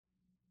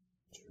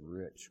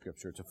rich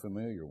scripture. It's a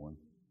familiar one.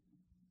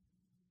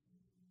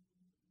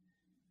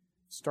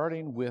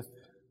 Starting with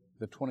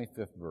the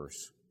 25th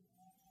verse.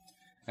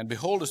 And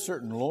behold, a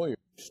certain lawyer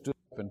stood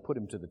up and put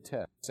him to the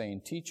test,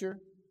 saying, Teacher,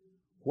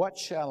 what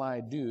shall I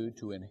do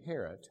to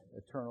inherit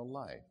eternal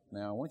life?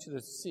 Now, I want you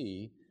to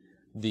see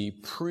the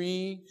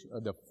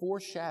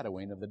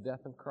foreshadowing of the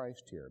death of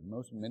Christ here.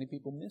 Many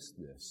people miss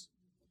this.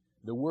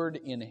 The word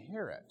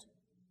inherit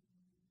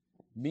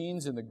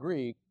means in the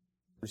Greek,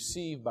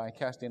 receive by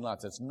casting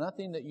lots. It's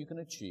nothing that you can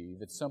achieve.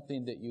 It's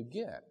something that you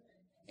get.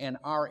 And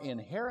our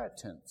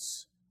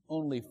inheritance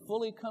only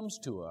fully comes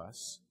to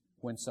us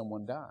when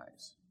someone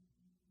dies.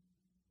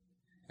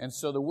 And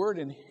so the word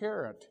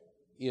inherit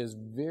is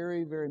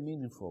very, very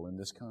meaningful in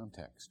this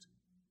context.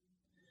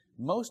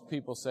 Most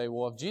people say,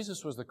 well, if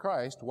Jesus was the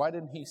Christ, why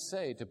didn't He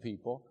say to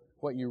people,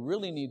 what you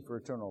really need for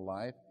eternal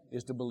life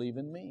is to believe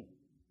in me?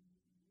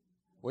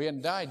 We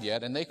hadn't died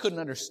yet, and they couldn't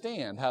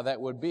understand how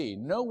that would be.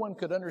 No one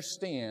could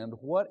understand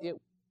what it was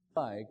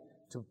like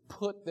to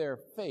put their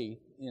faith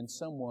in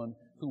someone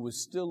who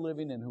was still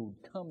living and who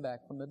would come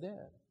back from the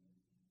dead.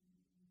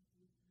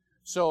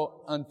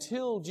 So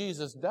until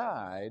Jesus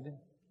died,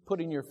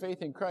 putting your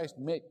faith in Christ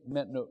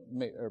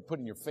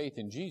putting your faith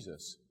in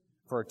Jesus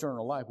for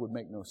eternal life would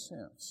make no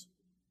sense.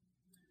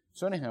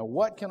 So anyhow,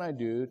 what can I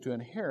do to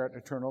inherit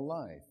eternal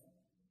life?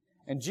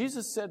 And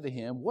Jesus said to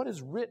him, what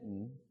is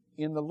written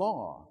in the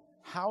law?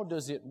 How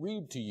does it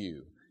read to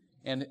you?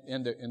 And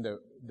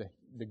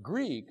the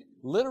Greek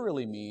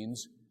literally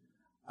means,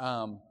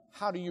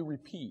 how do you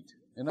repeat?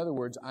 In other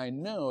words, I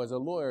know as a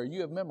lawyer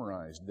you have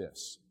memorized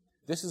this.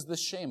 This is the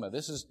Shema.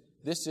 This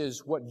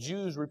is what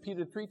Jews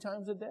repeated 3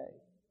 times a day.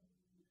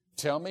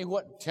 Tell me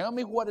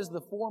what is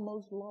the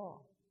foremost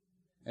law?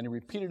 And he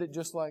repeated it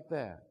just like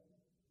that.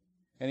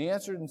 And he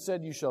answered and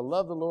said, you shall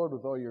love the Lord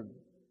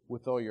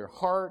with all your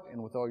heart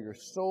and with all your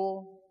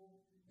soul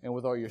and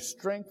with all your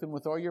strength and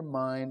with all your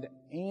mind.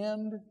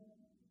 And,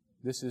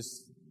 this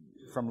is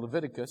from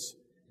Leviticus,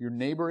 your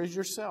neighbor is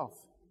yourself.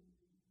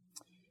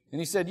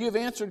 And he said, you have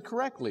answered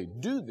correctly.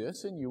 Do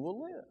this and you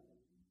will live.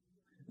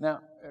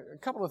 Now, a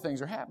couple of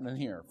things are happening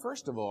here.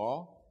 First of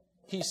all,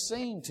 he's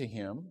saying to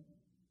him,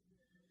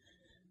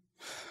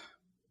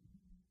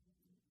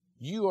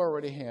 you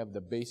already have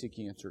the basic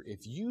answer.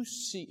 If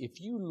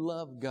you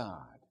love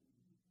God,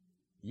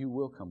 you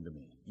will come to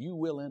me. You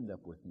will end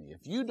up with me.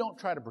 If you don't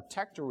try to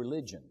protect a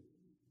religion,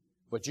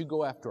 but you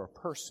go after a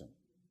person,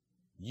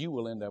 you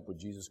will end up with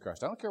Jesus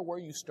Christ. I don't care where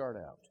you start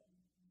out.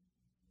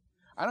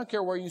 I don't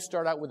care where you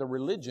start out with a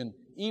religion,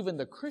 even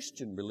the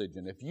Christian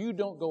religion. If you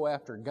don't go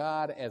after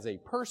God as a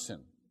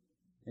person,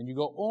 and you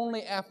go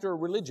only after a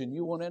religion,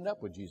 you won't end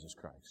up with Jesus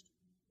Christ.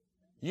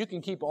 You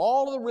can keep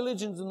all of the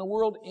religions in the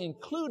world,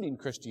 including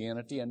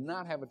Christianity, and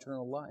not have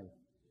eternal life.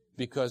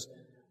 Because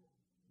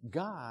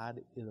God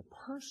is a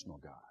personal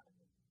God.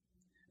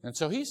 And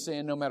so he's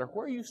saying no matter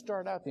where you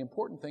start out, the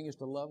important thing is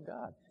to love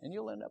God, and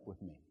you'll end up with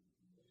me.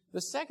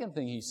 The second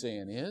thing he's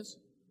saying is,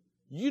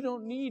 you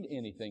don't need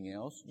anything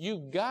else.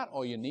 You've got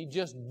all you need.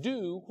 Just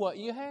do what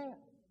you have.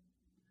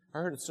 I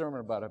heard a sermon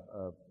about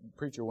a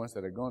preacher once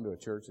that had gone to a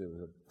church. It was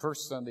the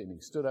first Sunday, and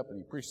he stood up and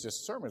he preached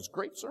this sermon. It's a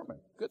great sermon,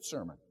 good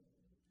sermon.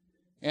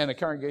 And the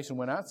congregation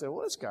went out and said,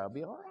 well, this guy will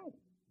be all right.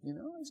 You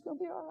know, he's going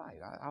to be all right.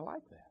 I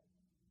like that.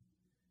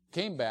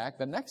 Came back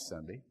the next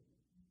Sunday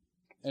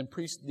and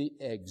preached the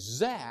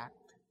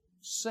exact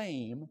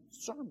same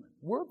sermon,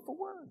 word for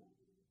word.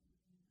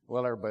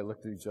 Well, everybody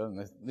looked at each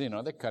other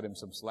and they cut him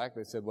some slack.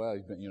 They said, well,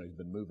 he's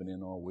been moving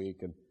in all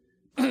week and,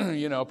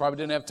 probably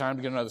didn't have time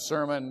to get another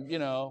sermon,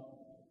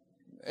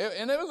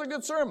 And it was a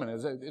good sermon.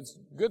 It's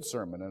a good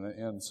sermon.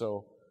 And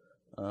so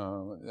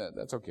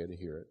that's okay to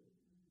hear it.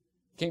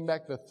 Came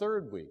back the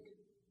third week,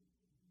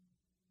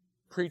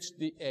 preached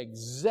the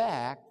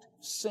exact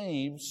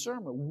same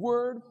sermon,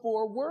 word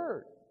for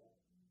word.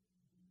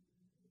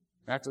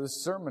 After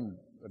this sermon,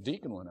 a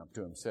deacon went up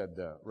to him and said,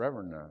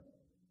 Reverend,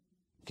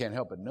 can't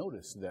help but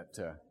notice that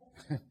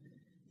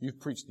you've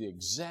preached the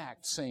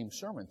exact same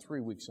sermon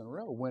 3 weeks in a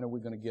row. When are we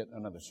going to get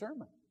another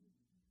sermon?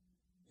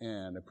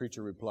 And the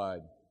preacher replied,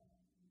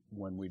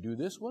 when we do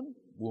this one,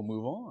 we'll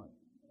move on.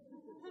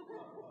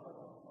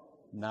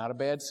 Not a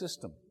bad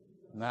system.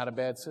 Not a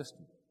bad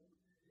system.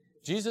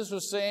 Jesus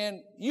was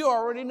saying, you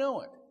already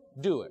know it.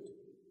 Do it.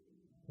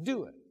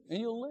 Do it.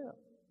 And you'll live.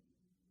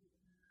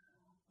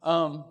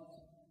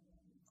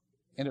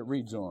 And it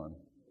reads on.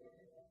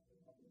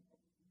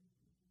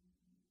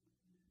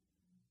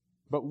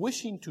 But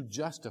wishing to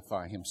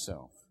justify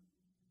himself,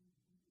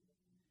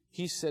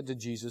 he said to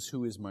Jesus,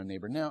 who is my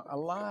neighbor? Now, a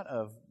lot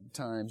of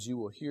times you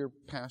will hear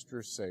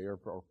pastors say or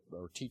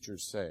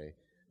teachers say,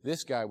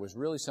 this guy was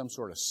really some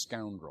sort of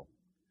scoundrel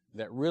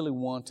that really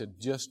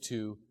wanted just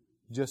to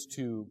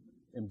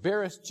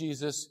embarrass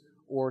Jesus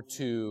or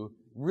to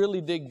really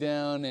dig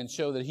down and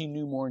show that he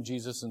knew more than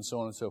Jesus and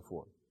so on and so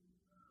forth.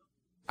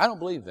 I don't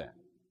believe that.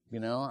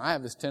 I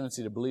have this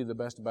tendency to believe the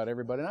best about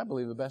everybody, and I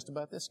believe the best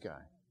about this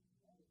guy.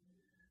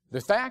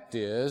 The fact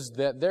is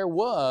that there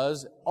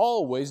was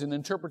always an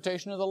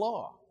interpretation of the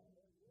law.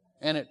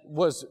 And it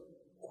was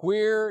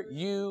where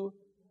you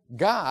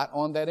got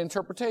on that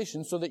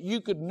interpretation so that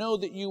you could know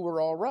that you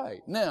were all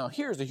right. Now,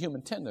 here's the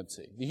human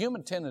tendency. The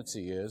human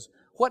tendency is,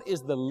 what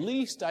is the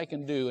least I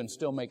can do and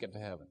still make it to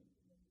heaven?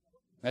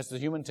 That's the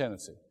human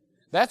tendency.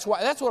 That's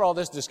what all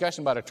this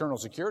discussion about eternal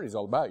security is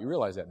all about. You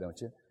realize that, don't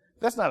you?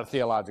 That's not a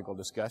theological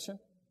discussion.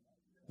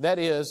 That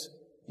is,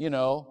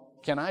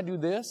 can I do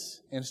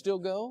this and still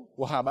go?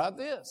 Well, how about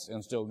this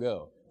and still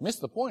go? Miss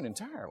the point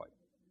entirely.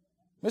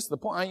 Miss the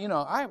point.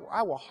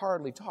 I will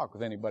hardly talk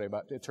with anybody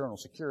about eternal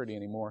security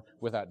anymore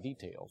without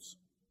details.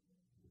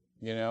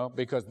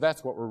 Because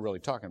that's what we're really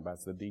talking about,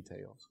 is the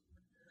details.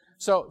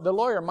 So the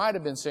lawyer might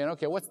have been saying,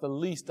 okay, what's the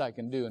least I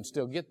can do and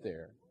still get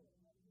there?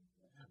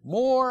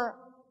 More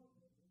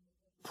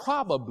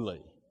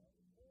probably,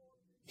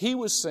 he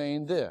was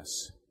saying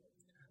this.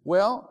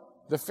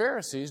 Well, the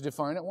Pharisees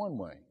define it one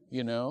way,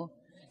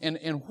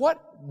 And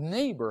what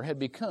neighbor had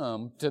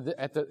become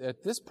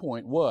at this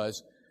point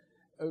was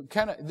in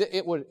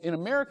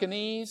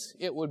Americanese,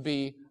 it would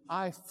be,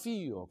 I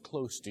feel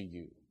close to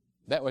you.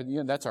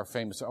 That's our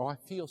famous, I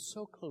feel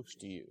so close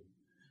to you.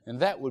 And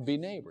that would be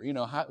neighbor.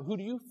 Who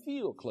do you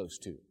feel close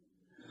to?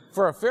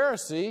 For a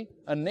Pharisee,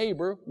 a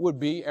neighbor would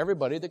be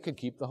everybody that could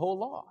keep the whole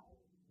law,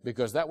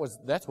 because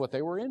that's what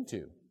they were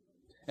into.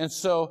 And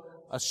so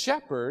a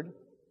shepherd,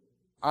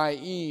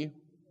 i.e.,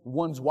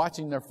 ones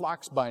watching their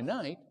flocks by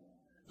night,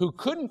 who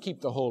couldn't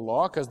keep the whole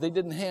law because they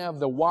didn't have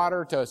the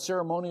water to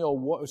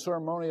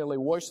ceremonially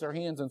wash their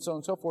hands and so on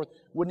and so forth,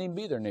 wouldn't even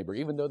be their neighbor,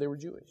 even though they were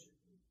Jewish.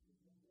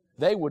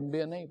 They wouldn't be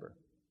a neighbor.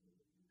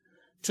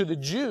 To the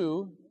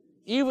Jew,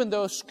 even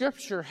though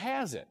Scripture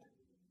has it,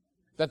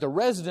 that the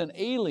resident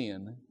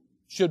alien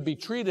should be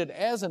treated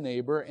as a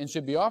neighbor and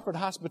should be offered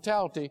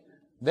hospitality,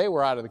 they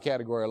were out of the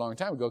category a long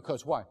time ago.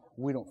 Because why?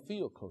 We don't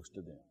feel close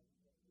to them.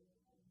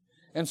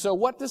 And so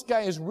what this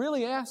guy is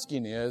really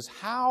asking is,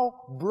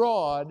 how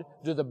broad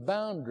do the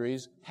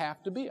boundaries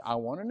have to be? I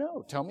want to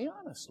know. Tell me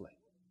honestly.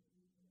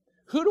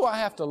 Who do I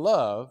have to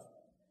love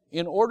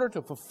in order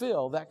to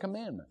fulfill that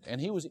commandment?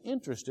 And he was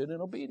interested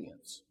in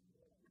obedience.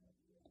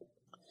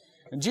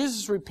 And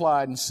Jesus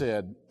replied and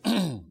said,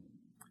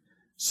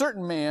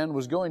 certain man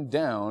was going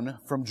down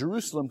from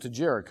Jerusalem to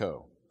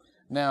Jericho.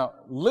 Now,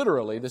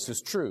 literally, this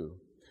is true.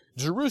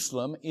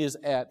 Jerusalem is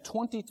at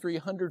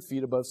 2,300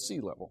 feet above sea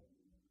level.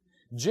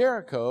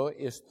 Jericho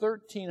is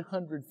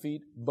 1,300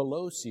 feet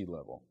below sea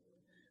level.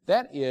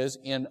 That is,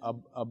 in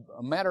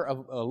a matter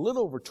of a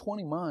little over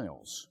 20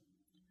 miles,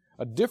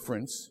 a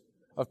difference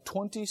of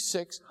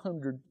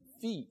 2,600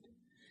 feet.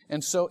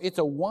 And so it's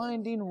a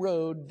winding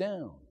road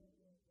down.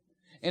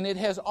 And it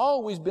has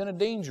always been a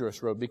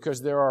dangerous road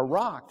because there are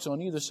rocks on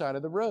either side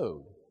of the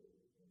road.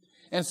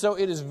 And so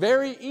it is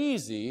very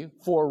easy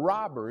for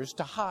robbers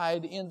to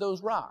hide in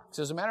those rocks.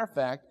 As a matter of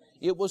fact,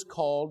 it was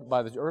called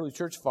by the early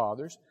church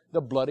fathers the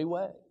bloody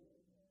way,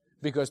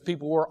 because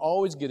people were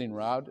always getting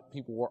robbed,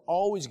 people were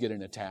always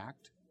getting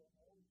attacked.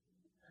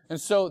 And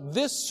so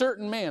this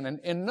certain man,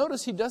 and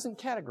notice he doesn't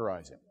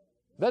categorize him.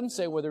 Doesn't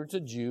say whether it's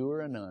a Jew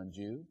or a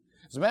non-Jew.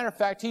 As a matter of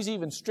fact, he's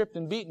even stripped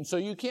and beaten, so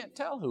you can't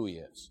tell who he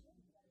is.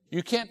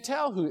 You can't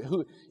tell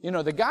who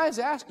the guy's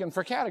asking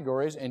for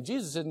categories, and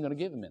Jesus isn't going to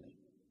give him any.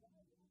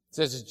 He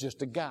says it's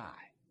just a guy,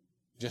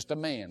 just a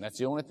man. That's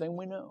the only thing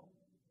we know.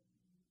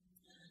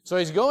 So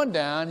he's going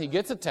down, he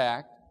gets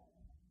attacked,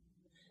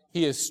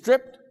 he is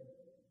stripped,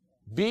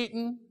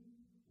 beaten,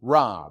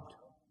 robbed.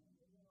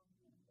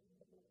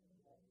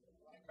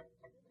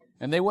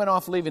 And they went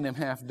off leaving him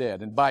half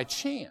dead. And by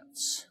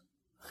chance,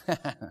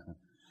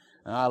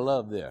 I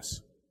love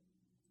this.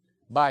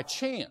 By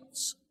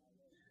chance.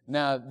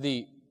 Now,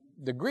 the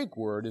Greek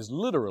word is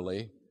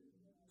literally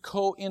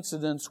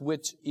coincidence,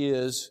 which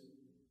is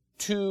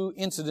two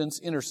incidents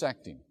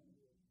intersecting.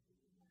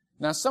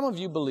 Now, some of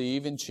you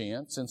believe in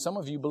chance, and some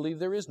of you believe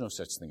there is no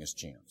such thing as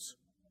chance.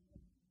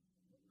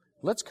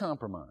 Let's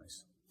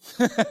compromise.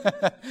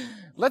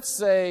 Let's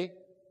say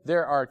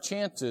there are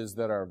chances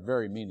that are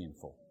very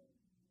meaningful.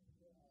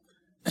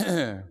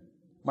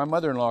 My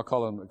mother-in-law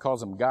calls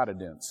them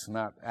godidents,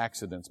 not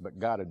accidents, but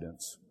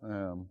godidents.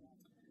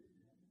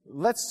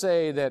 Let's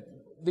say that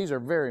these are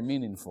very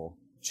meaningful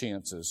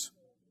chances.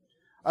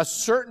 A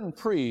certain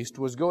priest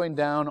was going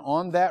down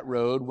on that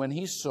road when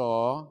he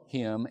saw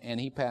him,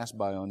 and he passed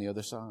by on the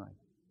other side.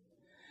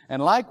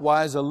 And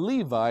likewise, a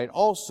Levite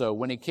also,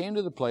 when he came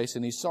to the place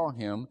and he saw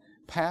him,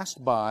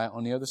 passed by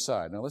on the other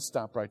side. Now let's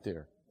stop right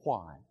there.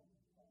 Why?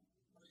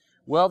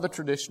 Well, the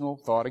traditional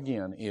thought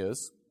again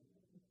is,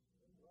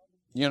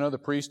 the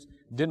priest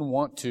didn't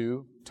want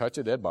to touch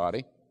a dead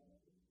body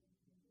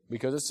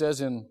because it says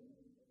in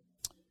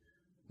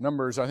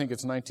Numbers, I think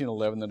it's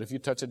 19:11, that if you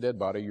touch a dead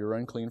body, you're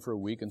unclean for a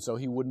week, and so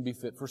he wouldn't be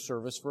fit for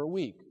service for a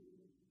week.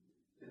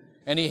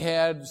 And he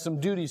had some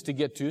duties to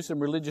get to,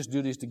 some religious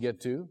duties to get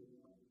to,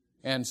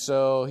 and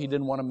so he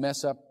didn't want to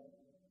mess up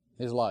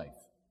his life.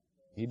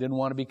 He didn't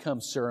want to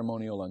become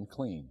ceremonial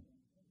unclean.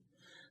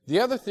 The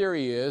other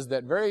theory is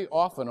that very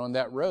often on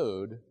that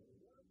road,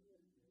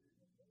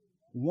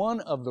 one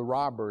of the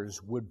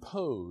robbers would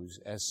pose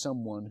as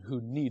someone who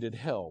needed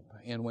help.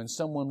 And when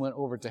someone went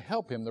over to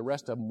help him, the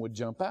rest of them would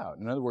jump out.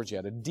 In other words, you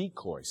had a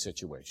decoy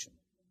situation.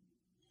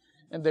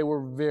 And they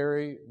were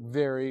very,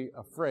 very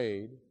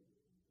afraid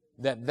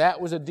that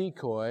that was a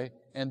decoy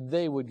and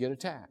they would get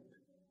attacked.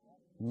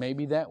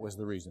 Maybe that was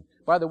the reason.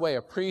 By the way,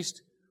 a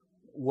priest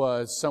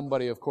was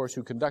somebody, of course,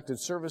 who conducted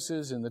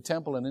services in the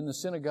temple and in the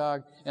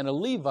synagogue, and a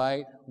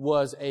Levite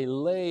was a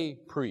lay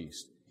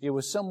priest. It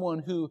was someone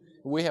who,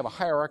 we have a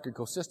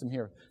hierarchical system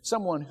here,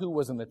 someone who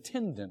was an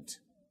attendant.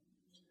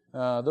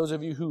 Those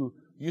of you who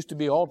used to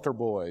be altar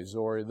boys,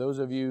 or those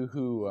of you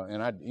who,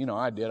 and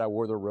I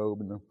wore the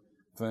robe and the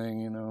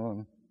thing,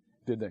 and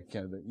did that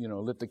kind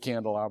of, lit the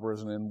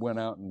candelabras and then went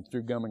out and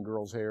threw gum in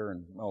girls' hair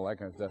and all that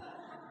kind of stuff.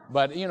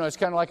 But, it's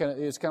kind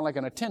of like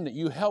an attendant.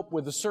 You help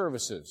with the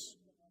services.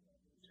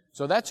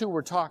 So that's who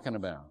we're talking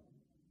about.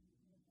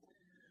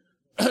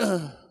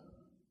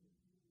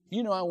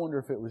 I wonder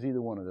if it was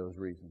either one of those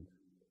reasons.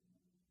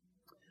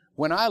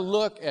 When I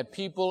look at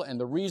people and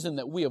the reason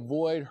that we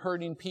avoid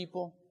hurting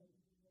people,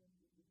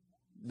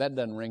 that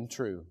doesn't ring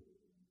true.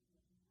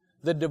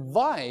 The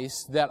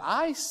device that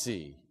I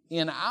see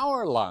in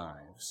our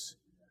lives,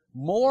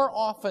 more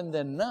often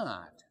than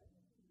not,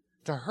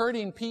 to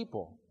hurting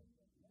people,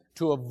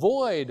 to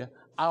avoid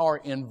our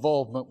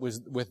involvement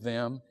with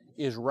them,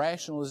 is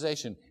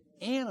rationalization,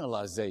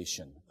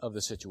 analyzation of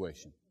the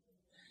situation.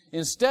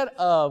 Instead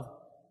of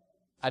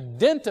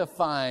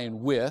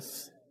identifying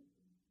with,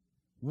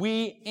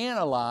 we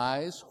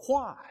analyze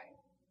why.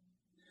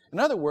 In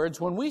other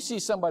words, when we see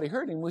somebody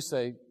hurting, we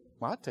say,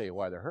 well, I'll tell you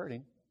why they're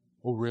hurting.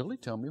 Well, really?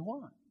 Tell me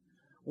why.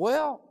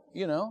 Well,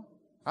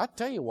 I'll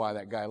tell you why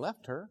that guy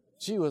left her.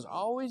 She was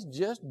always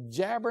just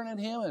jabbering at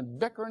him and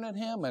bickering at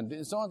him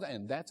and so on,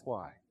 and that's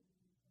why.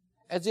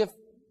 As if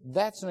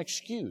that's an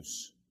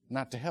excuse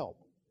not to help.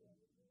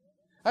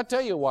 I'll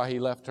tell you why he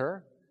left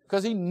her.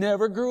 Because he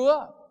never grew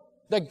up.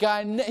 That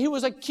guy, he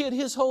was a kid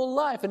his whole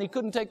life and he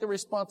couldn't take the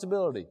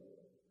responsibility.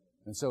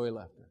 And so he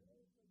left her.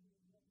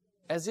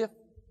 As if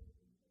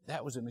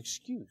that was an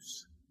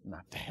excuse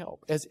not to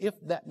help. As if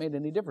that made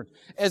any difference.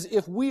 As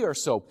if we are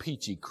so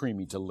peachy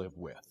creamy to live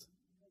with.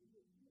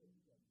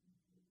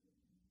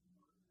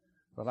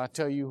 But I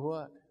tell you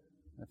what.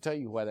 I tell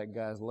you why that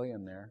guy's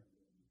laying there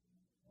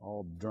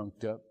all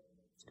drunked up.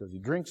 It's because he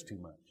drinks too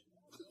much.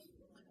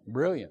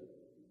 Brilliant.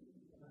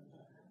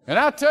 And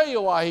I'll tell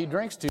you why he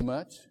drinks too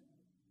much.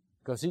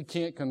 Because he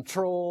can't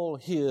control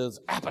his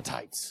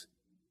appetites.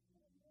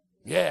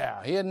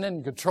 Yeah, he isn't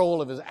in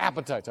control of his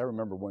appetites. I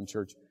remember one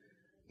church,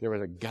 there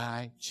was a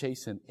guy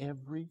chasing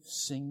every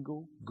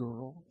single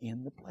girl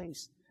in the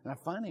place. And I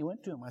finally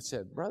went to him. I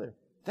said, brother,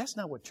 that's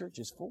not what church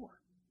is for.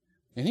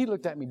 And he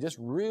looked at me just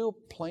real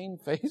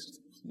plain-faced.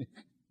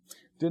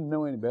 Didn't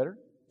know any better.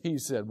 He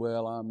said,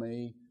 well,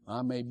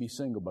 I may be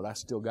single, but I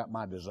still got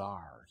my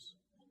desires.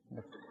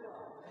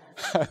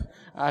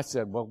 I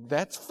said, well,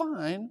 that's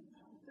fine,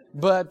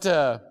 but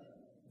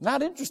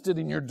not interested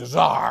in your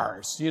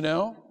desires,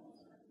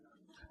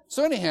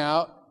 So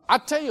anyhow, I'll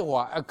tell you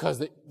why.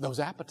 Because those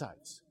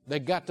appetites. They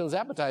got those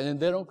appetites, and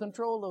they don't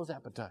control those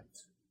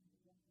appetites.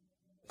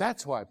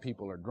 That's why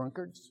people are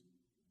drunkards.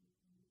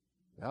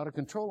 They ought to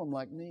control them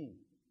like me.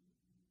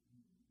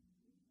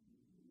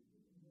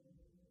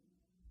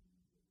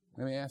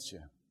 Let me ask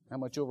you, how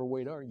much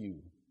overweight are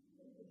you?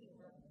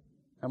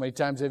 How many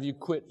times have you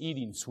quit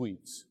eating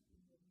sweets?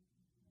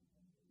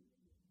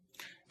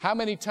 How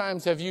many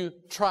times have you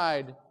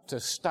tried to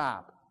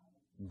stop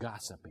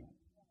gossiping?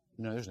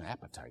 There's an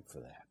appetite for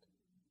that.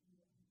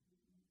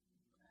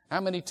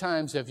 How many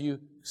times have you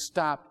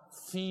stopped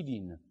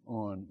feeding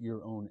on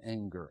your own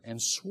anger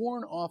and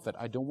sworn off it?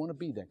 I don't want to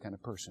be that kind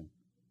of person.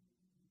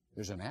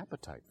 There's an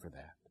appetite for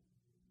that.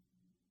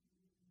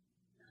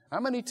 How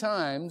many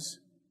times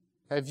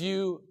have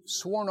you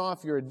sworn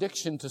off your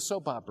addiction to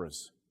soap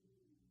operas?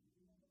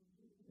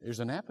 There's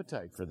an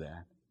appetite for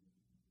that.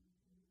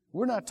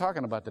 We're not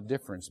talking about the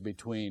difference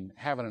between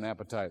having an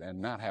appetite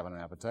and not having an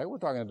appetite. We're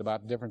talking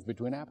about the difference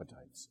between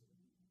appetites.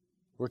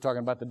 We're talking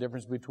about the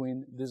difference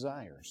between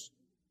desires.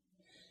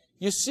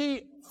 You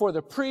see, for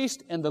the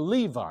priest and the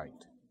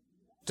Levite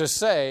to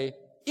say,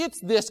 it's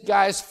this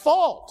guy's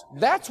fault.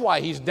 That's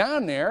why he's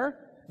down there.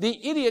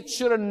 The idiot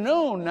should have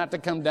known not to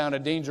come down a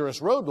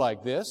dangerous road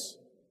like this.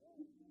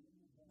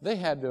 They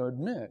had to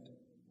admit,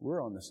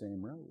 we're on the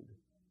same road.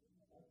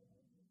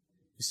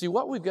 You see,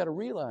 what we've got to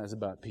realize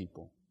about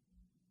people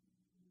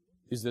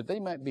is that they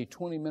might be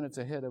 20 minutes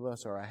ahead of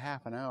us or a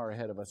half an hour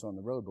ahead of us on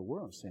the road, but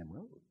we're on the same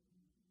road.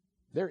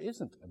 There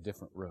isn't a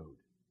different road.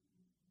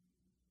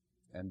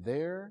 And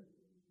there,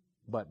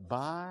 but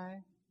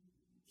by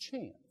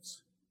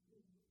chance,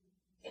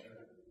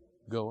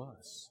 go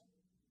us.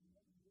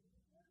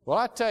 Well,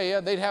 I tell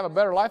you, they'd have a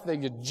better life if they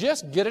could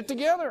just get it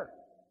together.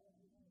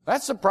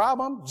 That's the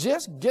problem.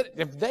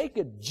 If they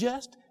could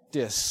just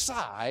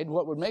decide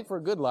what would make for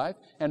a good life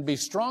and be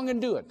strong and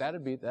do it,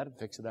 that'd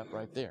fix it up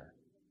right there.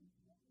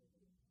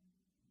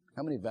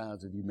 How many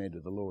vows have you made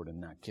to the Lord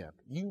and not kept?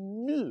 You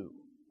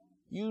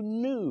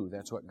knew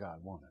that's what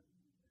God wanted.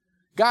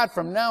 God,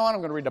 from now on,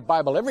 I'm going to read the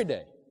Bible every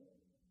day.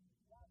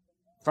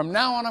 From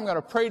now on, I'm going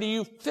to pray to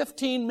you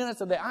 15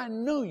 minutes a day. I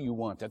know you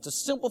want that. It's a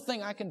simple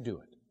thing. I can do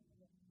it.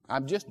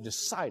 I've just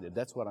decided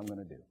that's what I'm going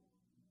to do.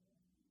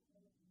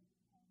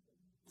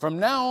 From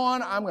now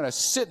on, I'm going to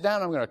sit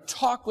down, I'm going to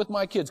talk with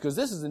my kids because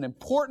this is an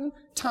important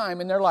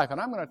time in their life.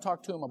 And I'm going to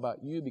talk to them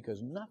about you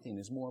because nothing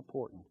is more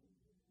important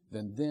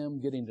than them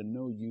getting to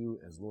know you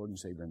as Lord and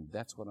Savior. And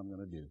that's what I'm going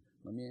to do.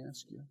 Let me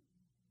ask you,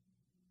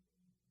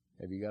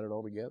 have you got it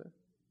all together?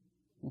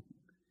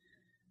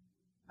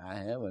 I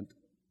haven't.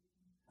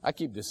 I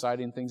keep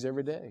deciding things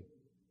every day.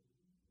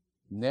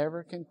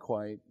 Never can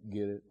quite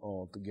get it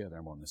all together.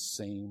 I'm on the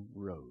same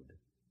road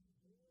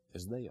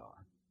as they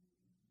are.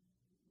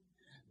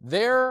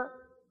 Their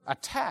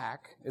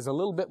attack is a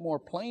little bit more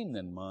plain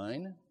than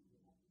mine.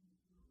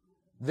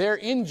 Their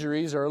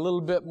injuries are a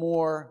little bit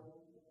more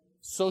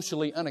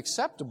socially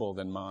unacceptable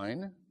than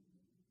mine.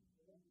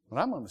 But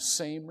I'm on the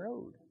same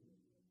road.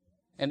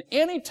 And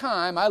any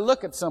time I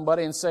look at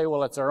somebody and say,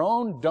 well, it's their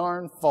own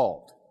darn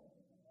fault,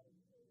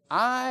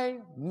 I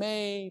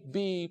may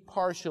be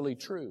partially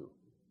true.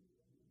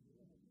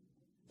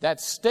 That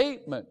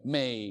statement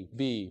may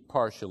be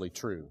partially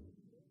true.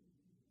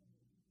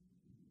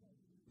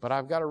 But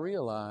I've got to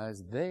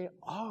realize they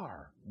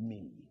are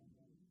me.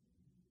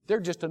 They're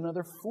just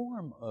another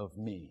form of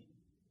me.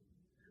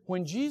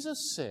 When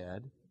Jesus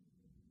said,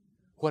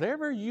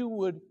 whatever you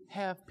would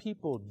have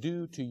people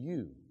do to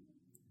you,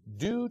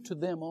 do to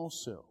them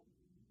also,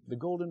 the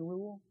golden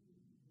rule,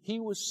 He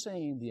was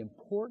saying the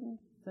important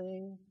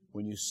thing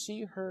when you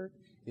see hurt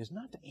is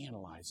not to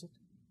analyze it.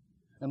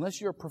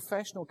 Unless you're a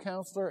professional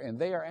counselor and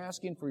they are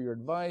asking for your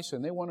advice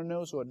and they want to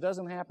know so it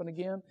doesn't happen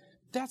again,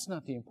 that's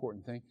not the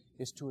important thing.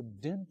 It's to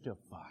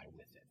identify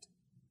with it.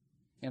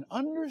 And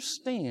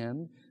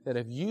understand that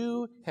if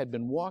you had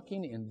been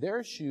walking in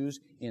their shoes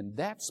in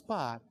that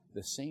spot,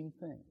 the same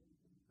thing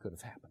could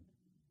have happened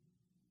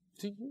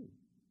to you.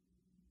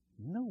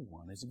 No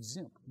one is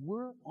exempt.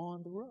 We're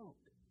on the road.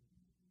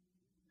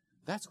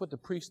 That's what the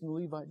priest and the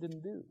Levite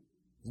didn't do.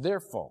 It's their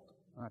fault,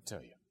 I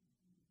tell you.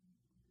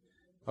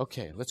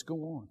 Okay, let's go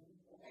on.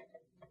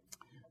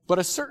 But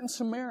a certain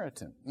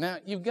Samaritan. Now,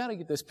 you've got to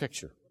get this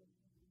picture.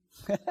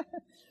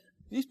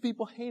 These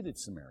people hated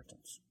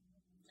Samaritans.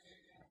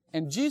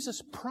 And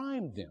Jesus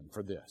primed them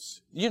for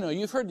this. You know,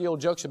 you've heard the old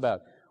jokes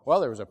about,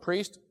 well, there was a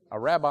priest, a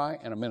rabbi,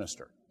 and a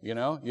minister. You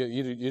know,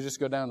 you just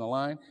go down the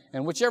line.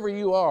 And whichever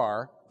you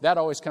are, that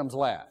always comes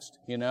last,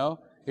 you know.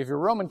 If you're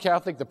Roman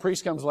Catholic, the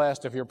priest comes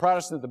last. If you're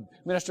Protestant, the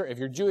minister. If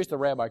you're Jewish, the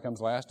rabbi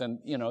comes last. And,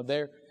 you know,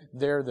 they're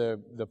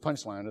the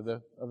punchline of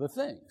the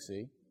thing,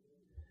 see.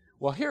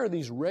 Well, here are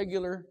these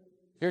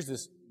here's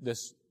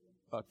this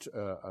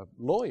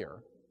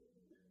lawyer,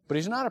 but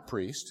he's not a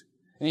priest,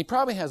 and he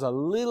probably has a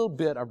little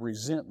bit of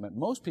resentment.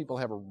 Most people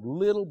have a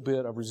little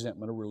bit of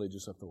resentment of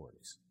religious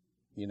authorities.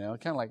 You know,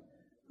 kind of like,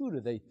 who do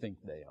they think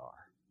they are?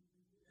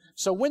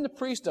 So when the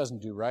priest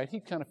doesn't do right,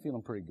 he's kind of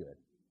feeling pretty good,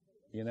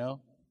 you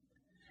know.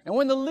 And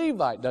when the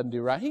Levite doesn't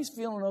do right, he's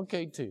feeling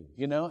okay too,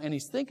 you know. And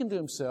he's thinking to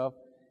himself,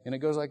 and it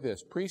goes like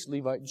this, priest,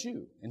 Levite,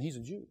 Jew, and he's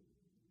a Jew.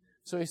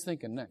 So he's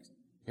thinking next,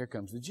 here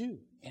comes the Jew,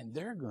 and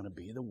they're going to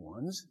be the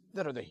ones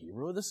that are the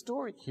hero of the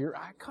story. Here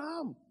I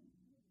come.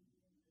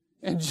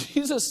 And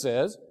Jesus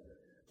says,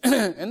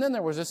 and then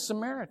there was a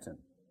Samaritan.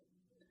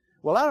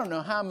 Well, I don't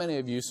know how many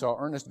of you saw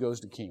Ernest Goes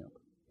to Camp.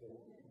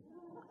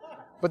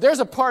 But there's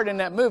a part in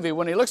that movie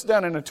when he looks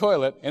down in the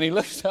toilet and he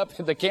looks up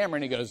at the camera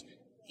and he goes,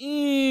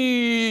 eee.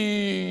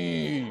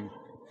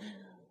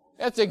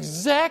 That's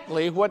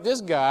exactly what this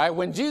guy,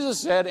 when Jesus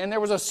said, and there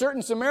was a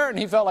certain Samaritan,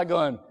 he felt like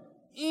going,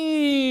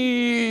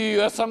 eee,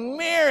 a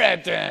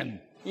Samaritan.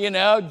 You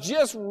know,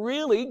 just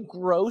really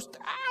grossed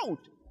out.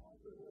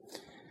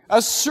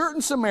 A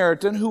certain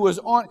Samaritan who was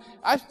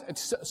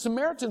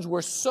Samaritans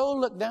were so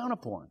looked down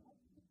upon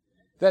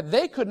that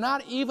they could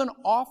not even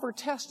offer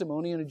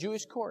testimony in a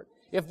Jewish court.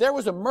 If there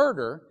was a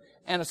murder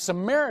and a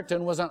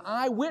Samaritan was an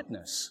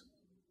eyewitness,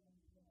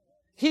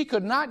 he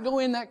could not go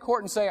in that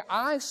court and say,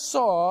 I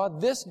saw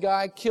this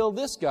guy kill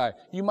this guy.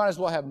 You might as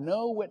well have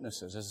no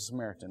witnesses as a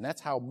Samaritan.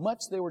 That's how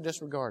much they were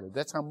disregarded.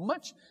 That's how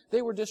much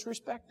they were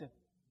disrespected.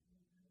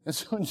 And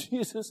so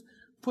Jesus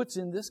puts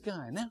in this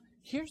guy. Now,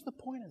 here's the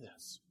point of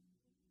this.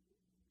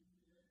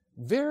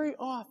 Very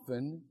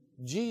often,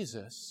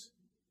 Jesus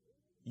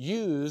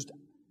used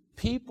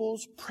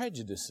people's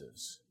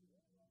prejudices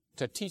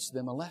to teach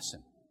them a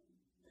lesson.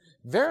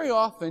 Very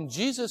often,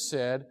 Jesus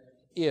said,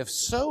 if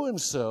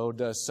so-and-so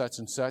does such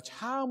and such,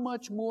 how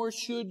much more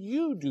should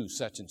you do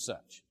such and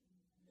such?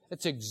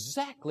 That's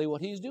exactly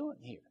what he's doing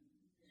here.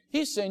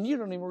 He's saying you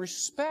don't even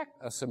respect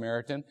a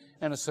Samaritan,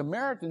 and a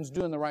Samaritan's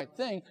doing the right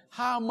thing.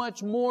 How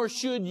much more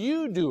should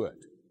you do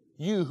it?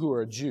 You who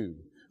are a Jew,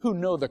 who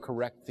know the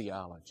correct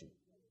theology.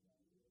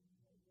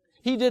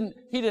 He didn't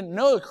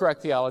know the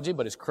correct theology,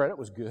 but his credit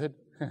was good.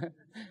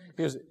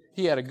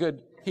 He had a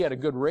good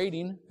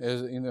rating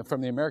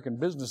from the American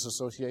Business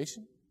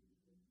Association.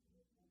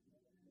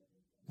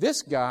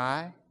 This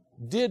guy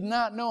did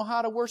not know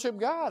how to worship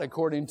God,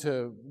 according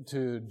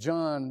to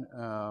John,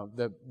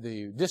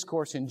 the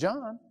discourse in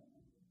John.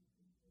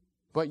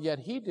 But yet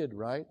he did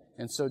right.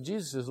 And so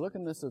Jesus is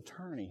looking at this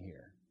attorney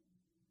here.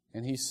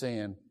 And he's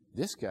saying,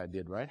 this guy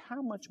did right.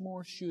 How much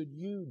more should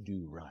you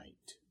do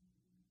right?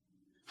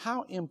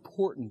 How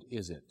important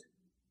is it?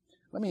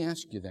 Let me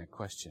ask you that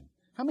question.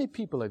 How many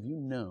people have you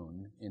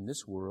known in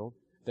this world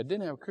that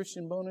didn't have a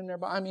Christian bone in their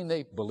body? I mean,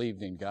 they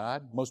believed in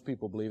God. Most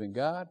people believe in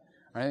God.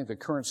 I think the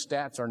current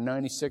stats are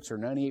 96 or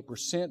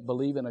 98%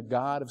 believe in a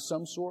God of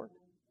some sort.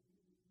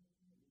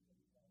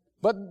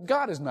 But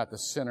God is not the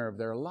center of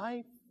their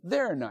life.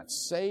 They're not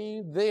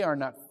saved. They are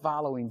not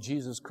following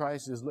Jesus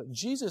Christ.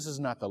 Jesus is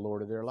not the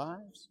Lord of their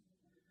lives.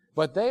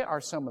 But they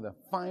are some of the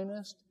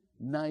finest,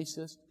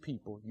 nicest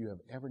people you have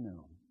ever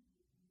known.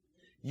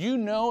 You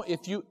know,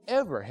 if you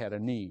ever had a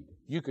need,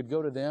 you could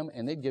go to them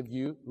and they'd give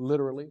you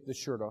literally the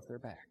shirt off their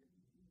back.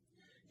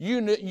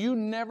 You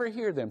never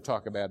hear them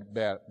talk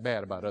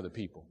bad about other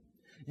people.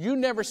 You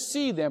never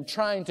see them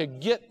trying to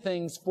get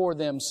things for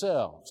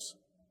themselves,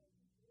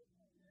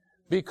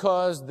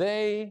 because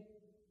they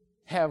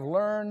have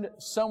learned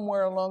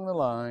somewhere along the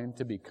line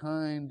to be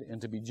kind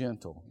and to be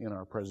gentle, in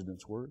our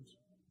president's words.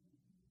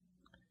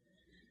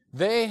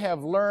 They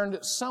have learned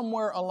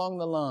somewhere along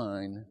the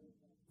line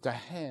to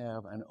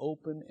have an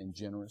open and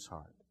generous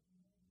heart.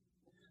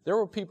 There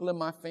were people in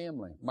my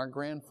family. My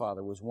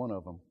grandfather was one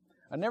of them.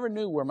 I never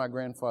knew where my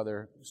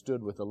grandfather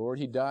stood with the Lord.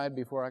 He died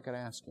before I could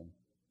ask him.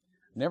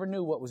 Never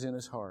knew what was in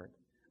his heart.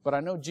 But I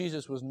know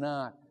Jesus was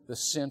not the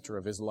center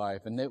of his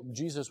life, and that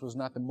Jesus was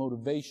not the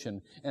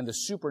motivation and the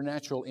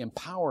supernatural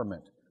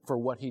empowerment for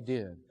what he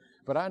did.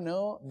 But I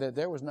know that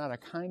there was not a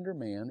kinder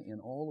man in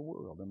all the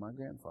world than my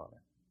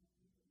grandfather.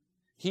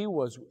 He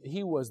was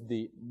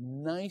the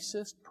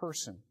nicest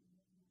person.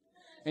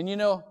 And you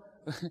know,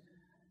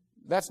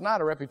 that's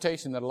not a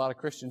reputation that a lot of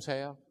Christians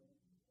have.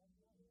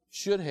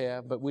 Should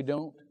have, but we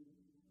don't.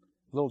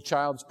 A little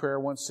child's prayer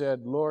once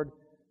said, Lord,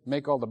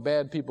 make all the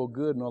bad people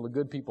good and all the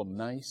good people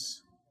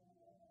nice.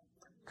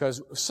 Because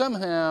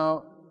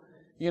somehow,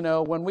 you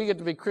know, when we get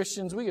to be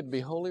Christians, we get to be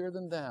holier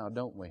than thou,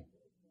 don't we?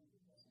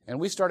 And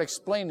we start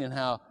explaining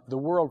how the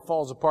world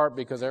falls apart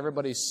because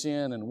everybody's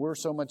sin and we're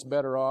so much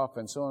better off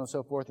and so on and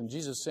so forth. And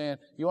Jesus is saying,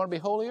 you want to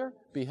be holier?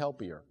 Be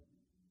helpier.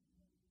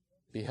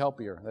 Be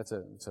helpier. It's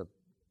a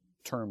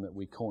term that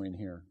we coin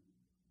here.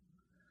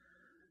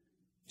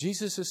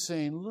 Jesus is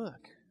saying,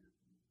 look,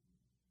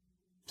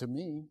 to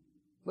me,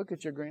 look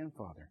at your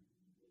grandfather.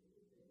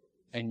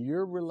 And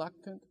you're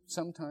reluctant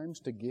sometimes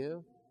to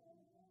give.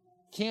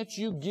 Can't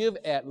you give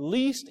at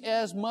least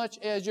as much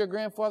as your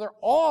grandfather?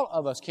 All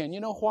of us can.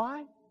 You know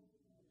why?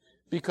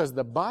 Because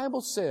the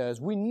Bible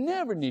says we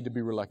never need to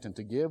be reluctant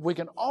to give. We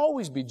can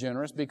always be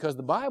generous, because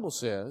the Bible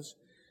says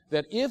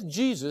that if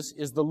Jesus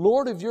is the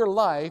Lord of your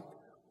life,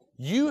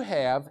 you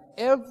have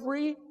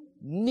every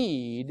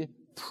need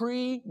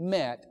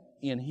pre-met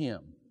in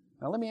Him.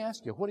 Now let me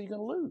ask you, what are you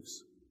going to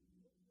lose?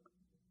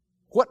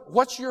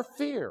 What's your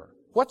fear?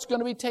 What's going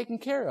to be taken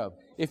care of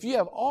if you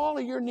have all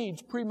of your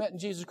needs pre-met in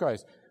Jesus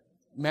Christ?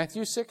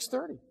 Matthew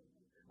 6:30,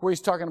 where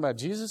He's talking about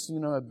Jesus,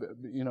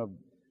 the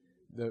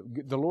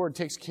Lord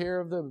takes care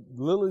of the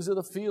lilies of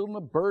the field and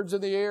the birds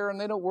of the air, and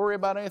they don't worry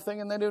about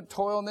anything, and they don't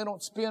toil, and they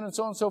don't spin, and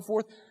so on and so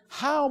forth.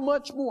 How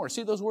much more,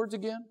 see those words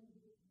again,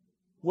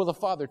 will the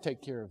Father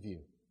take care of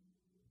you?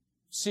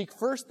 Seek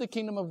first the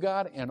kingdom of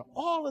God, and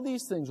all of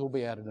these things will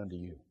be added unto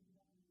you.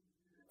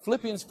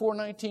 Philippians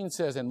 4:19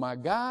 says, and my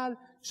God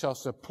shall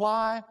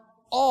supply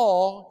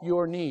all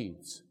your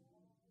needs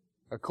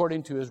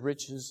according to His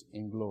riches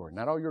in glory.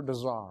 Not all your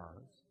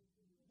desires,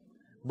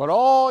 but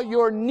all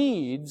your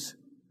needs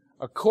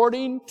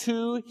according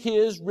to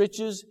His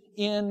riches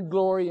in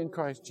glory in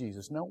Christ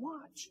Jesus. Now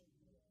watch.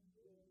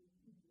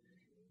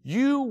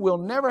 You will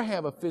never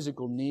have a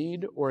physical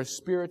need or a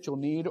spiritual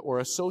need or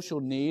a social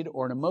need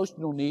or an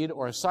emotional need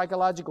or a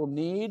psychological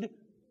need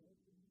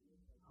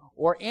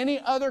or any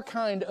other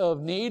kind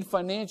of need,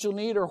 financial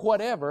need or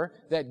whatever,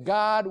 that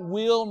God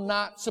will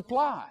not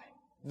supply.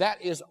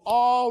 That is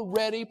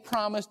already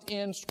promised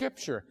in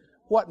Scripture.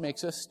 What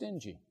makes us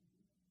stingy?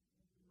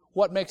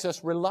 What makes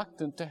us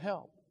reluctant to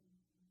help?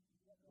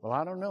 Well,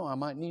 I don't know. I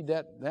might need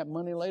that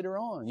money later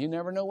on. You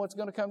never know what's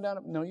going to come down.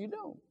 No, you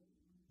don't.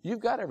 You've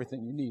got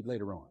everything you need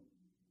later on.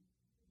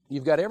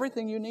 You've got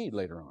everything you need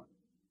later on.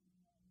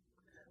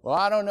 Well,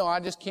 I don't know. I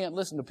just can't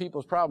listen to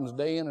people's problems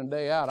day in and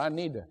day out. I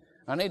need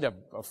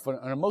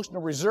an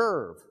emotional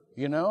reserve,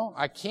 you know.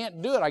 I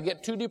can't do it. I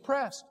get too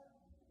depressed.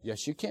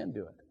 Yes, you can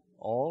do it.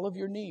 All of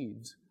your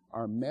needs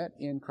are met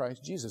in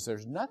Christ Jesus.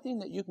 There's nothing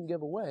that you can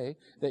give away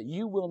that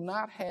you will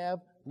not have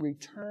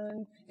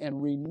returned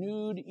and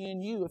renewed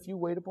in you if you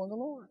wait upon the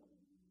Lord.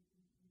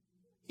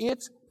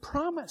 It's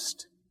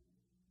promised.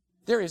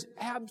 There is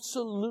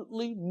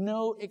absolutely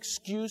no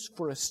excuse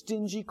for a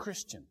stingy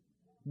Christian.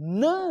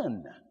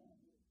 None.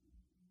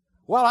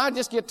 Well, I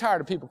just get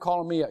tired of people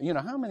calling me,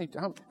 how many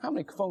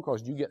phone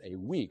calls do you get a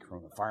week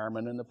from the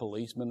firemen and the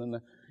policemen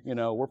and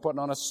we're putting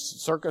on a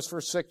circus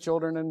for sick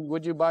children, and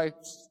would you buy,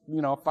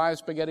 5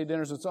 spaghetti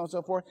dinners and so on and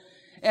so forth.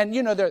 And,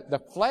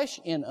 the flesh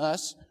in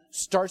us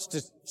starts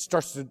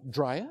to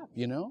dry up,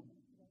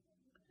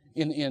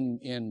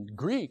 In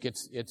Greek,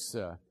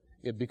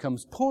 it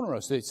becomes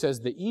poneros. It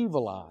says the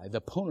evil eye,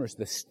 the poneros,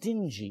 the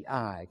stingy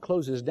eye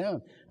closes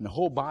down, and the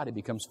whole body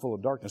becomes full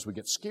of darkness. We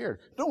get scared.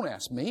 Don't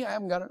ask me. I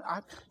haven't got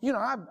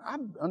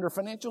I'm under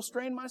financial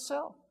strain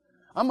myself.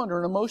 I'm under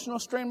an emotional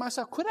strain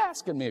myself. Quit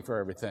asking me for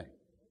everything.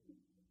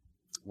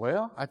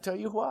 Well, I tell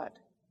you what.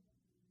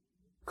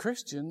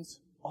 Christians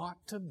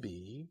ought to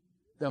be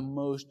the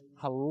most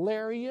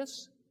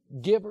hilarious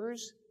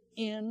givers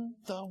in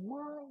the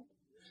world.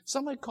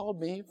 Somebody called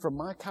me from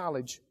my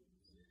college.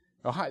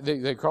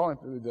 They called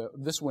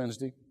this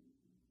Wednesday.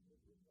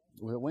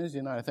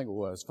 Wednesday night, I think it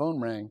was. Phone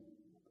rang.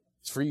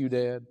 It's for you,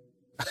 Dad.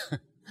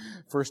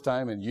 First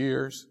time in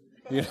years.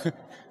 It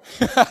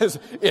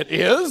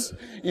is.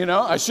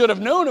 I should have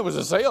known it was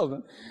a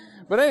salesman.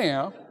 But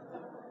anyhow.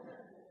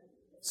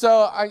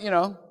 So,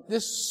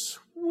 this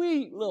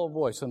sweet little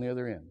voice on the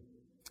other end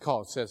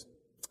calls, says,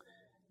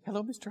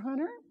 "Hello, Mr.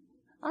 Hunter.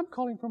 I'm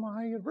calling from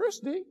Ohio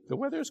University. The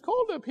weather is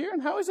cold up here,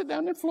 and how is it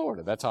down in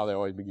Florida?" That's how they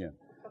always begin.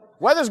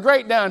 "Weather's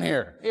great down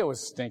here." It was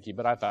stinky,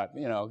 but I thought,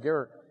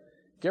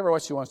 give her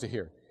what she wants to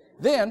hear.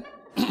 Then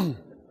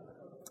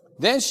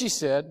she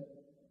said,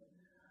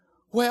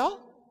 "Well,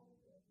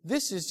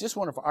 this is just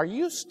wonderful. Are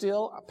you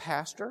still a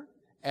pastor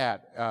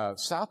at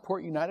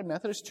Southport United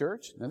Methodist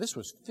Church?" Now, this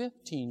was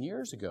 15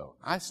 years ago.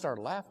 I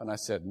started laughing. I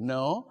said,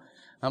 "No,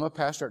 I'm a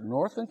pastor at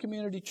Northland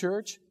Community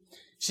Church."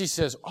 She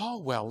says, "Oh,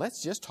 well,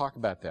 let's just talk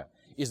about that.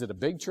 Is it a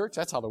big church?"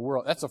 That's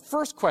the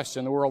first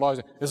question the world always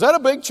asks. "Is that a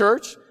big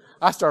church?"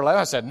 I started laughing.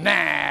 I said,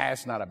 "Nah,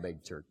 it's not a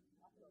big church."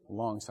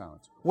 Long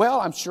silence.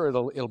 "Well, I'm sure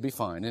it'll be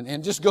fine."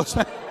 And just goes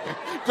on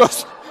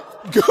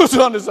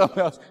to something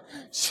else.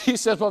 She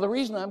says, "Well, the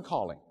reason I'm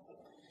calling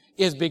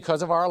is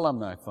because of our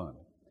alumni fund."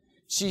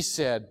 She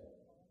said,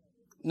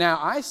 "Now,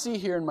 I see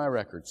here in my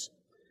records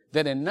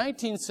that in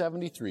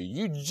 1973,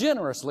 you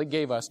generously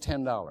gave us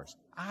 $10.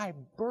 I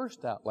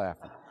burst out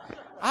laughing.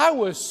 I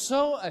was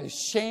so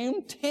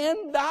ashamed.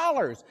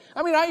 $10.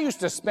 I mean, I used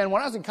to spend,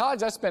 when I was in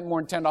college, I spent more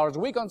than $10 a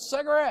week on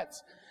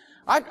cigarettes.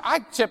 I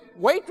tip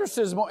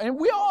waitresses more, and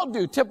we all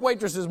do tip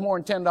waitresses more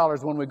than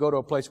 $10 when we go to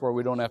a place where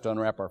we don't have to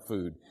unwrap our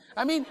food.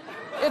 I mean,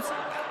 it's,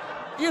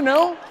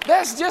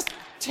 that's just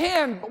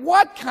 10.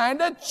 What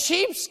kind of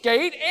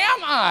cheapskate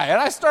am I?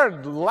 And I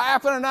started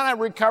laughing, and then I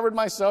recovered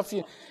myself.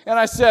 And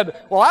I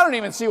said, "Well, I don't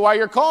even see why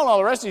you're calling all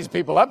the rest of these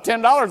people up.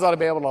 $10 ought to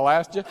be able to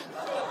last you."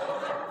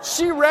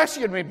 She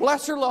rescued me.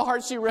 Bless her little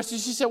heart, she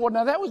rescued. She said, "Well,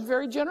 now that was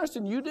very generous,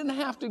 and you didn't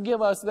have to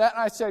give us that."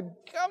 And I said,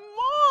 "Come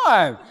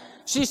on."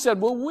 She said,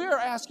 "Well, we're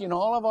asking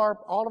all of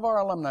our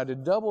alumni to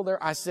double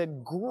their." I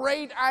said,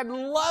 "Great, I'd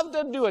love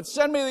to do it.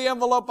 Send me the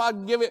envelope, I'll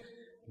give it."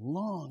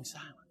 Long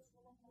silence.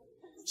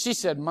 She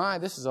said, "My,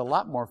 this is a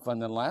lot more fun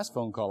than the last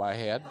phone call I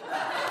had."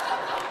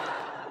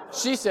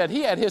 She said,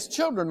 "He had his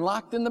children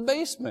locked in the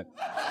basement."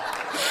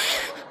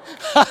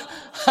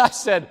 I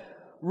said,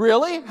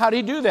 "Really? How'd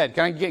he do that?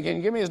 Can you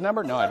give me his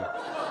number?" No, I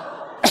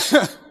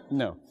don't.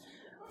 No.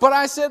 But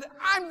I said,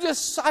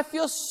 I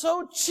feel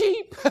so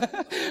cheap.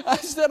 I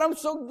said, "I'm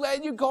so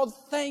glad you called.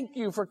 Thank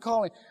you for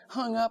calling."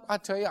 Hung up. I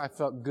tell you, I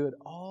felt good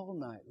all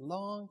night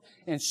long,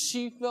 and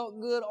she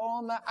felt good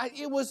all night.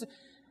 It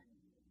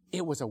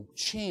was a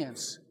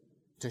chance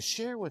to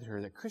share with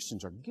her that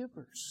Christians are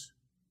givers.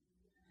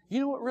 You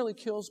know what really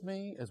kills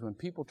me is when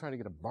people try to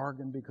get a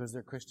bargain because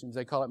they're Christians.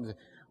 They call up and say,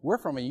 "We're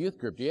from a youth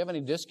group. Do you have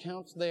any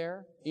discounts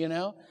there?"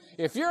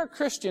 If you're a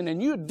Christian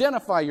and you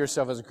identify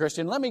yourself as a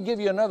Christian, let me give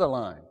you another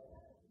line.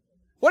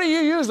 What do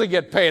you usually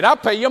get paid? I'll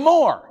pay you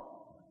more.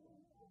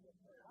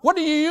 What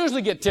do you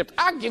usually get tipped?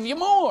 I'll give you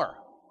more.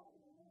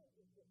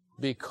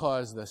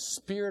 Because the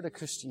spirit of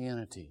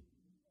Christianity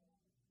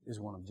is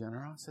one of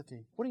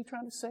generosity. What are you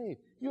trying to say?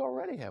 You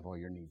already have all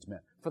your needs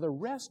met. For the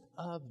rest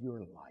of your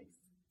life,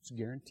 it's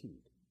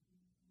guaranteed.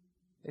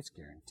 It's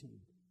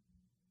guaranteed.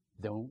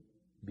 Don't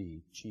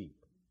be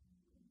cheap.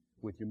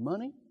 With your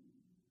money,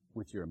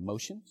 with your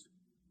emotions,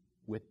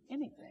 with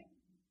anything,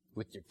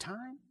 with your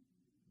time,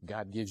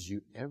 God gives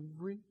you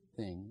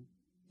everything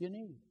you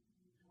need.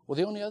 Well,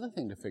 the only other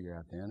thing to figure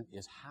out then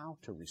is how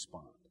to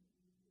respond.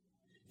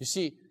 You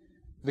see,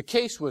 the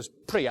case was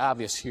pretty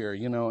obvious here.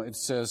 It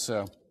says,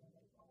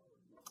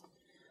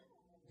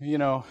 he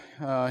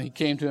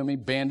came to him, he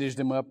bandaged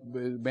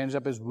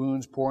up his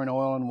wounds, pouring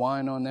oil and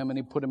wine on them, and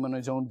he put him on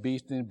his own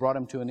beast, and he brought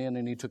him to an inn,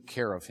 and he took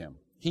care of him.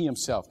 He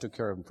himself took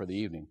care of him for the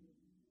evening.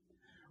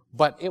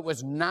 But it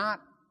was not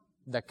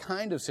the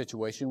kind of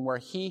situation where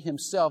he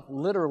himself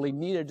literally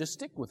needed to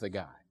stick with the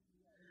guy.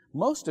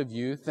 Most of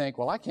you think,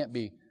 "Well, I can't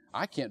be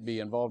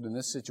involved in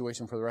this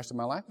situation for the rest of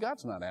my life."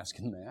 God's not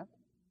asking that.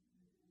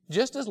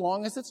 Just as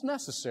long as it's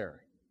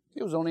necessary.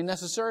 It was only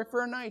necessary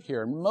for a night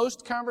here.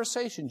 Most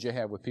conversations you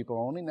have with people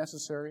are only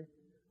necessary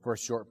for a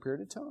short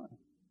period of time.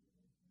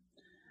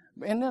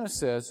 And then it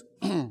says,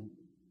 "And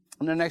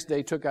the next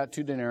day took out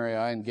 2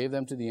 denarii and gave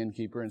them to the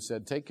innkeeper and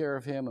said, 'Take care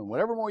of him, and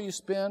whatever more you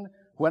spend,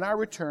 When I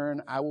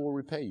return, I will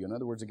repay you. In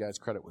other words, the guy's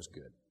credit was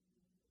good.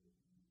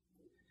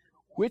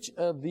 Which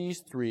of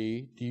these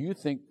three do you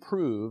think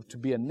proved to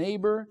be a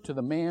neighbor to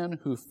the man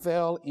who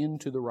fell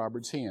into the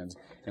robber's hands?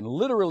 And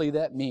literally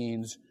that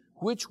means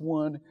which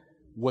one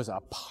was a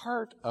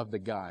part of the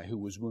guy who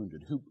was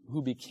wounded,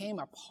 who became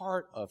a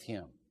part of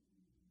him.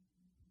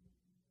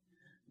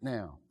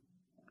 Now,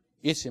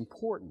 it's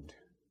important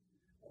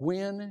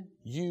when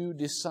you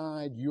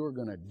decide you're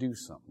going to do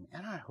something,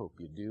 and I hope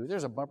you do.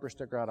 There's a bumper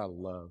sticker out I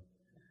love.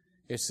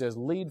 It says,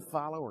 lead,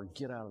 follow, or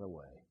get out of the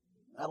way.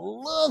 I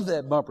love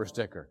that bumper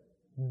sticker.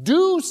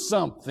 Do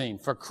something,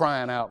 for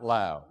crying out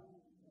loud.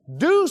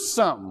 Do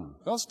something.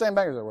 Don't stand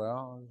back and say,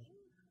 well,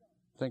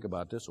 think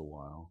about this a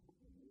while.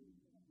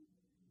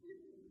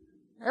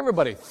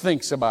 Everybody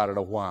thinks about it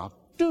a while.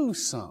 Do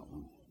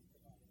something.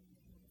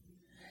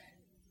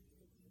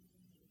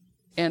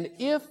 And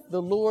if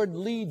the Lord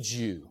leads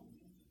you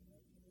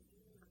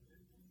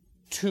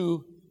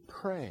to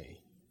pray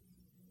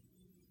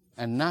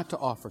and not to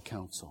offer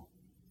counsel,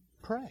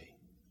 pray.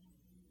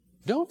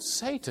 Don't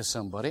say to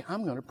somebody,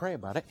 I'm going to pray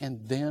about it, and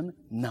then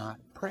not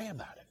pray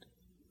about it.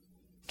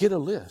 Get a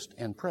list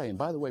and pray. And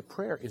by the way,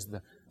 prayer is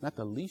not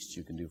the least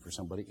you can do for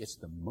somebody, it's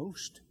the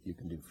most you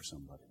can do for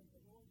somebody.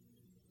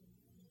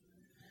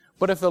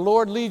 But if the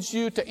Lord leads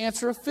you to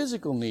answer a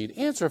physical need,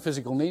 answer a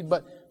physical need,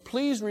 but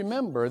please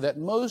remember that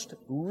most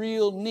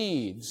real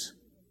needs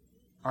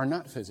are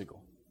not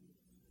physical.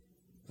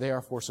 They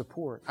are for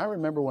support. I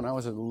remember when I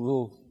was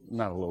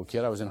not a little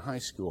kid, I was in high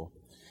school,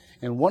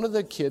 and one of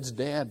the kids'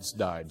 dads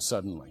died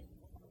suddenly.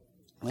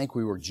 I think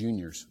we were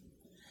juniors.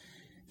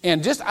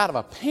 And just out of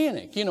a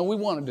panic, we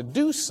wanted to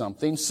do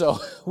something, so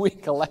we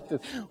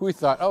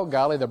thought, oh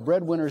golly, the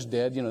breadwinner's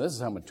dead. This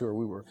is how mature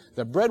we were.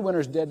 The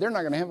breadwinner's dead, they're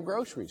not going to have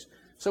groceries.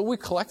 So we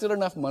collected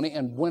enough money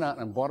and went out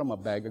and bought them a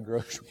bag of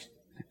groceries.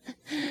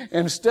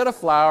 Instead of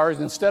flowers,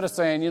 instead of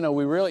saying,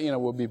 we really,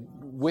 we'll be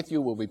with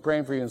you, we'll be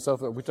praying for you and so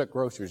forth, we took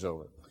groceries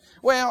over.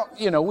 Well,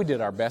 we did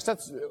our best.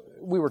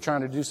 We were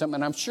trying to do something,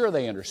 and I'm sure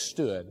they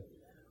understood.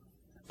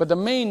 But the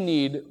main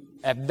need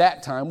at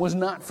that time was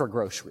not for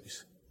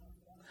groceries.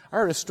 I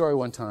heard a story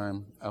one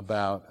time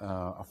about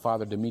a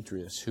Father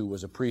Demetrius, who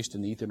was a priest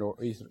in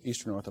the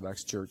Eastern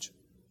Orthodox Church.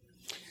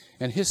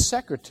 And his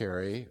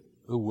secretary,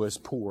 who was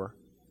poor,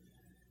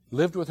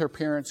 lived with her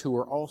parents who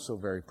were also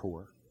very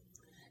poor.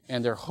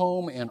 And their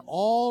home and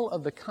all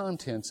of the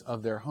contents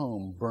of their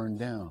home burned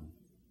down.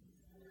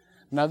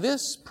 Now,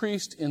 this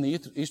priest in the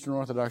Eastern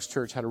Orthodox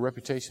Church had a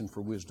reputation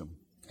for wisdom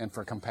and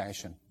for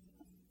compassion.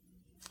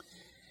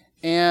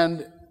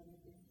 And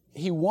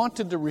he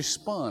wanted to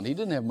respond. He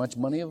didn't have much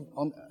money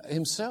on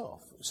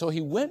himself. So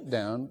he went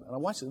down, and I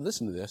want you to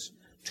listen to this,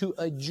 to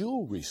a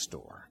jewelry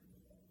store.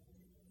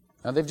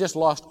 Now, they've just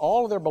lost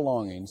all of their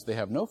belongings. They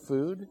have no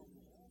food.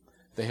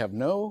 They have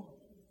no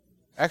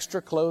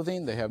extra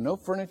clothing. They have no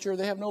furniture.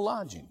 They have no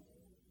lodging.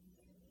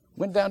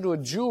 Went down to a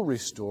jewelry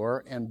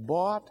store and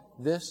bought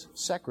this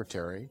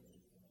secretary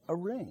a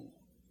ring.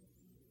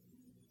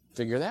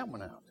 Figure that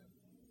one out.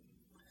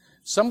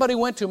 Somebody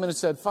went to him and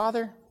said,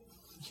 Father,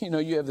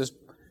 you have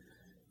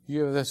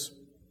this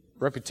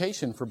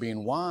reputation for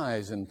being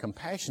wise and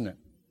compassionate.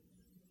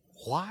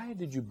 Why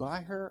did you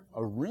buy her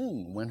a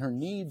ring when her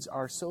needs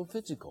are so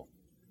physical?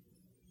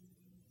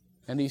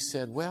 And he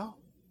said, well,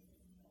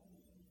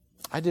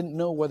 I didn't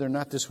know whether or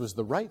not this was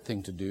the right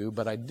thing to do,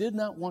 but I did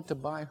not want to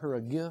buy her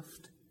a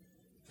gift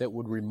that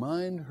would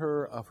remind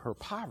her of her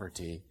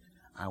poverty.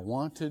 I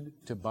wanted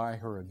to buy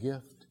her a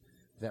gift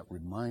that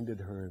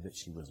reminded her that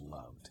she was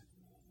loved.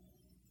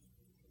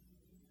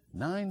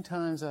 9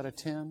 times out of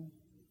 10,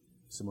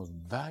 it's the most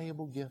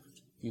valuable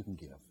gift you can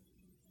give.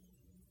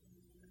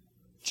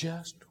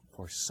 Just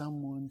for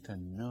someone to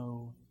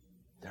know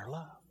they're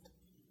loved.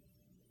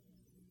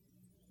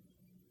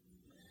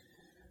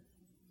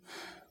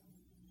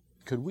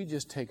 Could we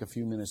just take a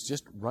few minutes,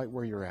 just right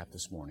where you're at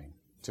this morning,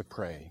 to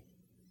pray?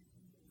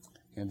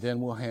 And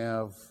then we'll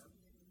have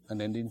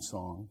an ending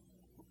song.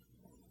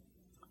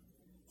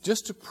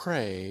 Just to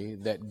pray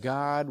that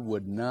God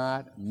would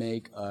not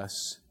make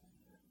us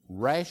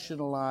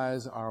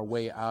rationalize our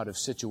way out of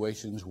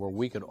situations where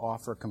we could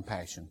offer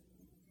compassion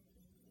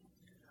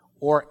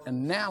or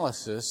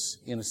analysis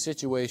in a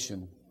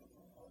situation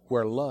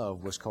where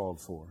love was called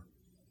for.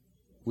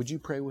 Would you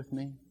pray with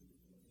me?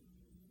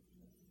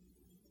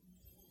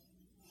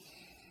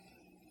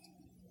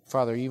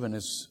 Father, even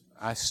as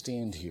I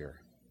stand here,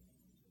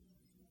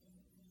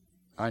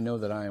 I know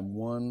that I am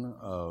one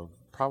of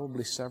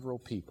probably several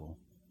people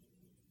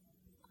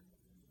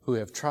who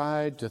have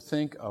tried to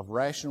think of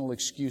rational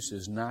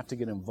excuses not to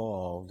get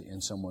involved in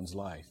someone's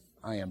life.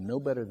 I am no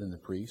better than the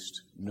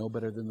priest, no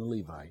better than the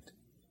Levite.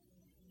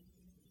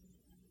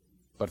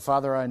 But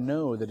Father, I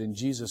know that in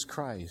Jesus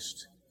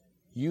Christ,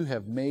 you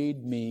have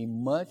made me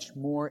much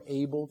more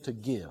able to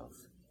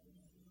give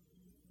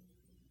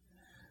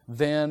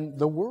than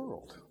the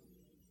world.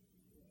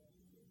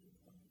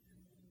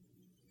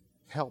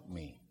 Help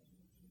me.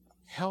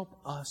 Help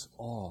us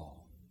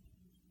all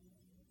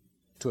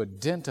to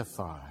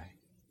identify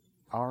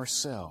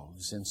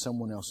ourselves in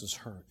someone else's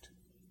hurt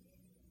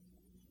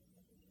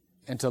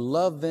and to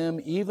love them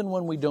even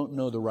when we don't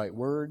know the right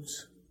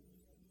words,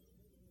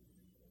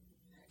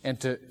 and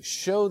to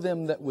show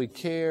them that we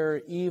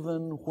care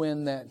even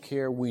when that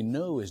care we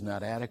know is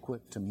not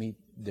adequate to meet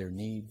their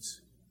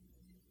needs,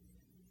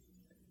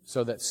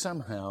 so that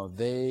somehow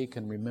they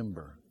can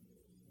remember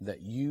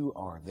that you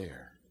are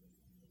there,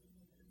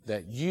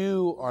 that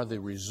you are the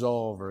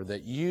resolver,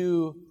 that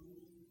you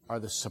are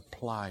the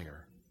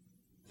supplier,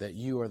 that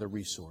you are the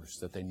resource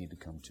that they need to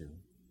come to.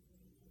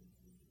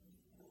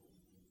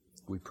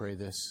 We pray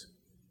this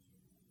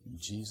in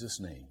Jesus'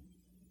 name.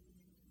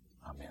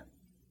 Amen.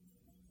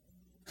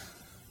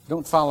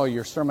 Don't follow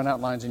your sermon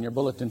outlines in your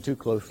bulletin too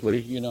closely.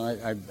 You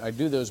know, I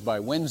do those by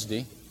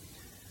Wednesday,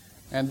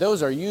 and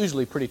those are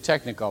usually pretty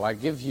technical. I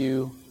give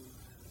you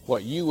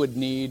what you would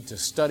need to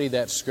study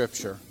that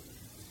scripture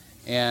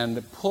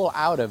and pull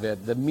out of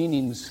it the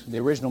meanings, the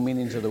original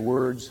meanings of the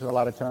words a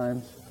lot of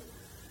times.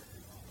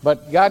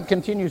 But God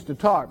continues to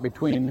talk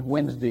between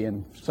Wednesday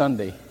and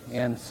Sunday,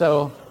 and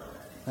so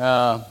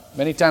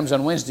many times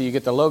on Wednesday you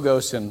get the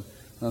Logos, and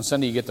on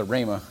Sunday you get the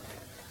Rhema.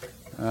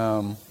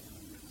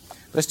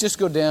 Let's just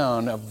go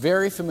down a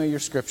very familiar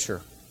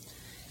scripture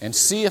and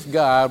see if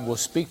God will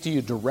speak to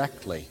you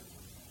directly.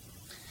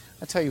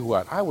 I tell you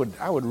what, I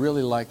would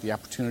really like the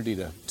opportunity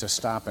to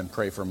stop and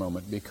pray for a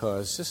moment,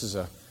 because this is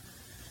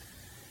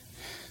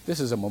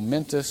a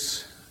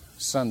momentous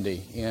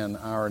Sunday in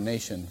our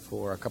nation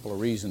for a couple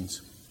of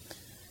reasons.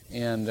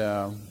 And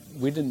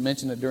we didn't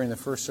mention it during the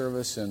first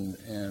service,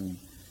 and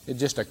it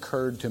just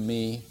occurred to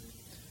me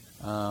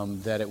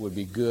that it would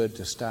be good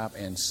to stop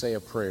and say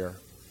a prayer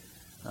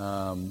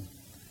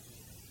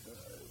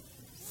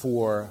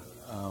for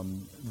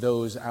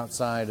those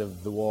outside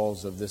of the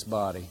walls of this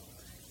body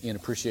in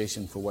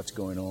appreciation for what's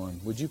going on.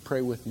 Would you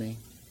pray with me?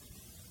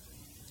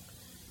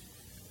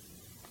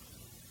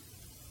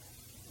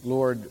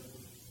 Lord,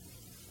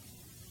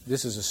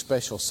 this is a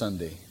special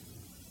Sunday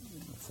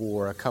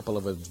for a couple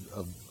of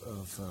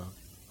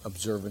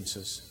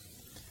observances.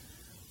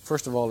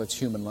 First of all, it's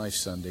Human Life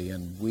Sunday,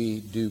 and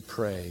we do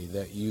pray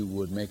that you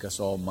would make us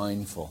all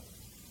mindful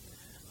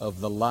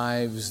of the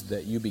lives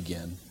that you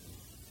begin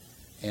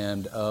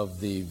and of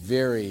the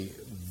very,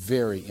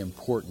 very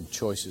important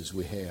choices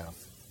we have.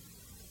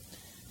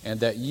 And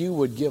that you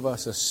would give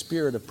us a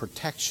spirit of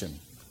protection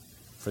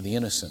for the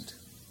innocent,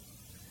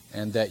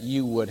 and that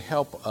you would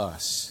help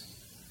us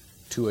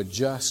to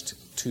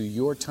adjust to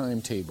your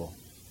timetable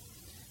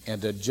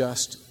and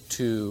adjust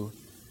to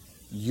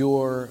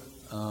your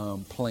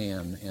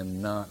plan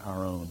and not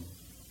our own.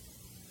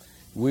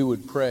 We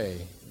would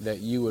pray that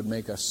you would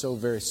make us so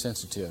very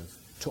sensitive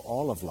to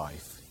all of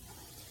life,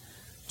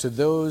 to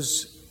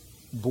those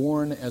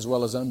born as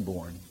well as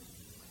unborn,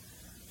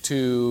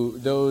 to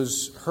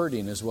those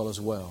hurting as well as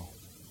well,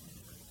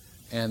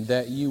 and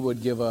that you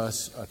would give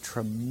us a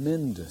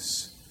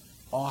tremendous,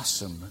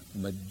 awesome,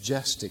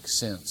 majestic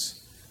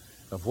sense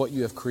of what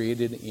you have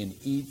created in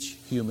each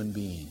human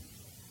being.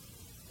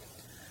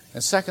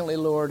 And secondly,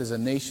 Lord, as a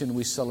nation,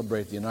 we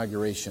celebrate the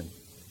inauguration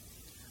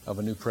of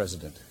a new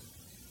president,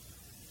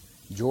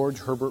 George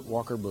Herbert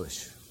Walker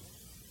Bush.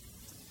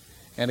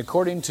 And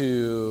according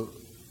to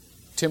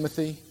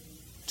Timothy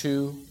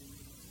 2,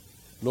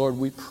 Lord,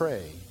 we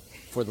pray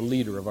for the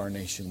leader of our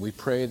nation. We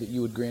pray that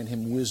you would grant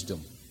him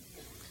wisdom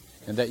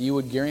and that you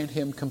would grant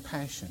him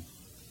compassion.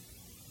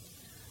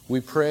 We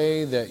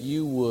pray that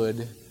you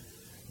would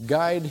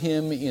guide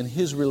him in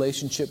his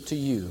relationship to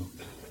you.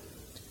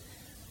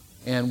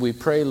 And we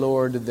pray,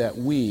 Lord, that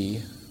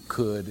we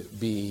could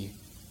be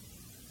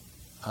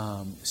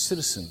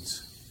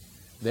citizens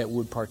that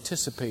would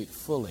participate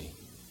fully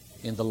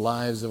in the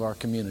lives of our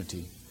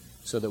community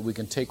so that we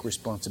can take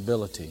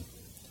responsibility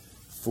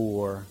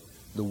for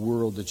the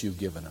world that you've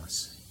given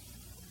us.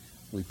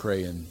 We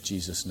pray in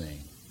Jesus'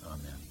 name.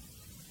 Amen.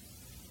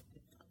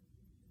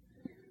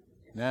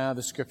 Now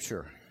the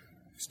scripture,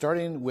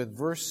 starting with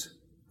verse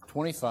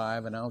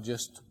 25, and I'll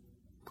just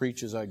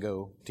preach as I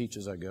go, teach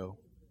as I go.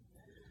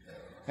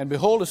 And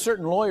behold, a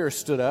certain lawyer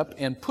stood up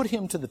and put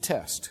him to the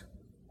test.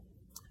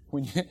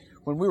 When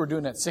we were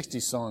doing that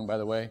 60s song, by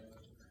the way,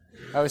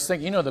 I was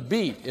thinking, the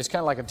beat is kind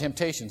of like a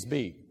Temptations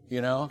beat,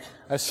 I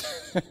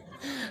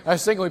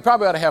was thinking we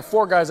probably ought to have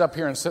 4 guys up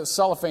here in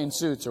cellophane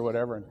suits or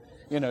whatever, and,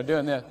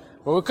 doing that.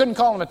 But we couldn't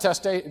call them the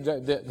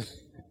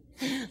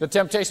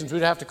Temptations.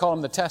 We'd have to call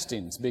them the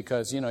Testings,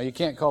 because, you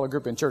can't call a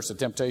group in church the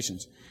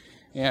Temptations.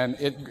 And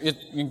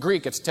in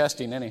Greek, it's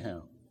testing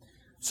anyhow.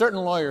 Certain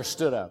lawyer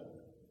stood up,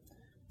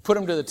 put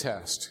him to the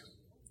test,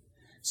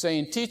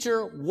 saying,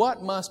 "Teacher,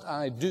 what must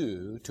I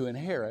do to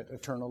inherit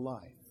eternal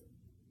life?"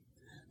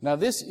 Now,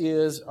 this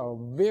is a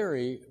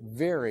very,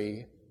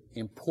 very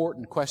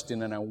important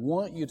question, and I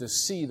want you to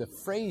see the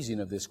phrasing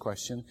of this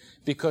question,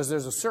 because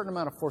there's a certain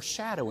amount of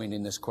foreshadowing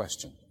in this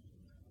question.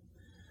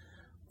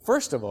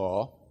 First of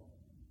all,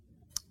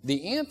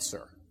 the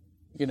answer,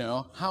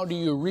 how do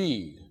you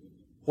read?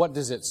 What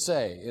does it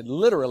say? It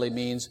literally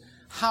means,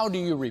 how do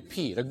you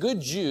repeat? A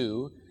good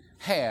Jew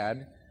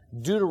had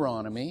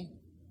Deuteronomy,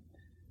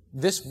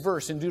 this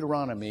verse in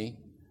Deuteronomy,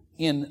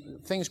 in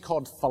things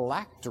called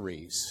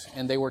phylacteries,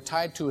 and they were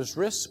tied to his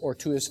wrists or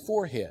to his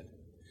forehead.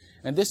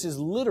 And this is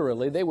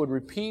literally, they would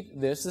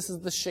repeat this. This is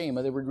the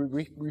Shema. They would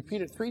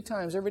repeat it 3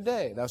 times every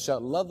day. Thou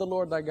shalt love the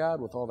Lord thy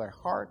God with all thy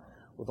heart,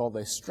 with all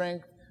thy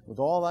strength, with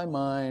all thy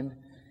mind.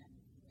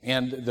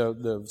 And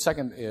the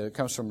second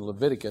comes from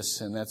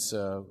Leviticus, and that's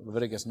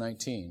Leviticus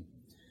 19.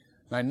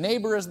 Thy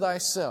neighbor is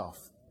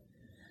thyself.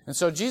 And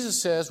so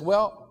Jesus says,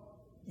 well,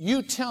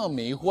 you tell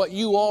me what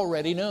you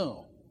already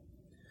know.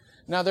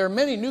 Now, there are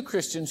many new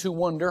Christians who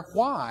wonder,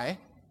 why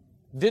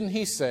didn't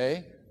he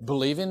say,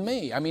 believe in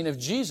me? I mean, if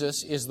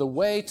Jesus is the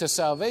way to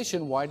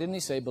salvation, why didn't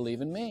he say,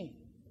 believe in me?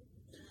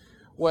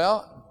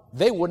 Well,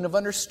 they wouldn't have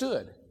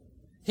understood.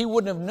 He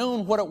wouldn't have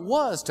known what it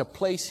was to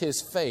place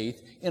his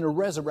faith in a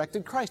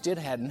resurrected Christ. It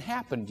hadn't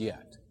happened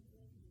yet.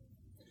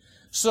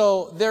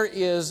 So there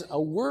is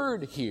a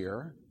word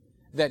here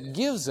that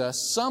gives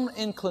us some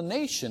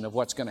inclination of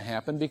what's going to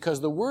happen,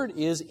 because the word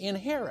is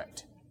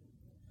inherit.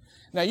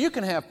 Now, you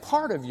can have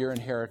part of your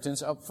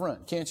inheritance up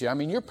front, can't you? I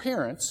mean, your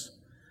parents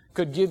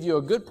could give you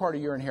a good part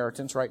of your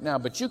inheritance right now,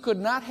 but you could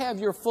not have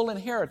your full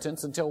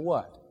inheritance until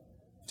what?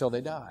 Until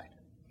they died.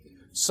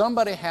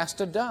 Somebody has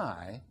to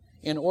die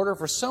in order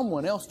for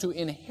someone else to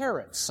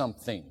inherit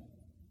something.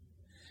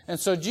 And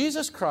so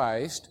Jesus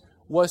Christ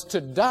was to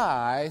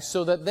die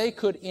so that they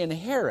could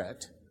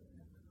inherit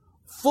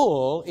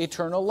full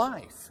eternal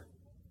life.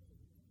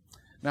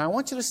 Now, I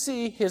want you to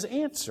see his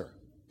answer,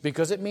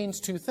 because it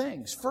means 2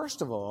 things.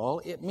 First of all,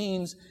 it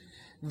means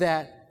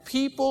that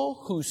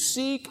people who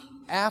seek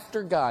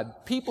after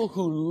God, people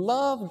who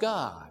love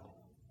God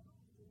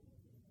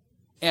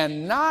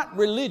and not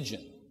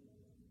religion,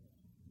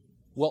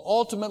 will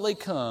ultimately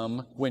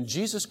come, when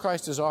Jesus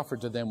Christ is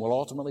offered to them, will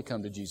ultimately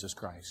come to Jesus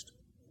Christ.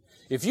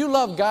 If you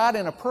love God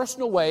in a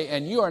personal way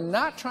and you are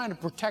not trying to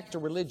protect a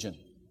religion,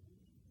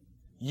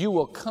 you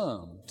will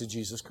come to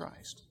Jesus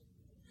Christ.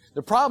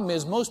 The problem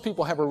is most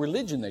people have a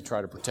religion they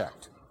try to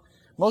protect.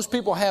 Most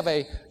people have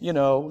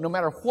no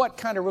matter what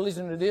kind of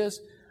religion it is.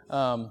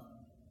 Chatra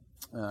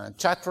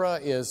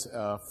is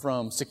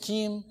from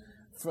Sikkim,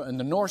 in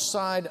the north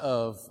side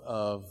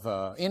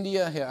of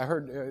India. I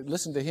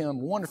listened to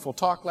him, wonderful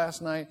talk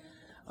last night.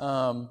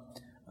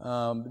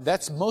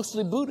 That's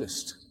mostly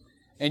Buddhist.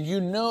 And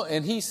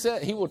and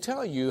he will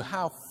tell you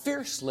how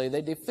fiercely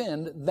they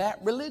defend that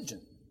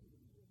religion.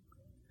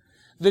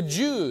 The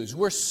Jews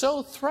were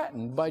so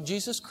threatened by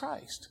Jesus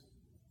Christ.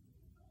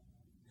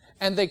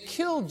 And they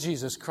killed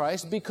Jesus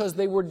Christ because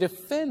they were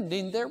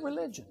defending their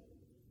religion.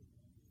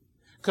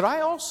 Could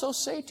I also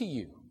say to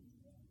you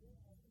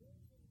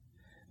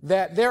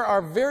that there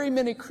are very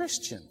many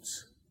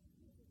Christians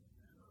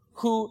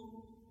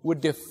who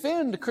would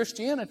defend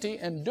Christianity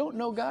and don't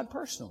know God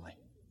personally?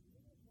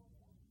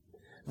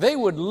 They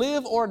would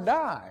live or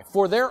die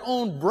for their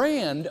own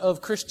brand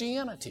of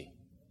Christianity.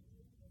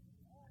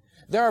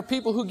 There are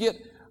people who get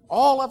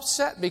all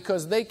upset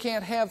because they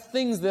can't have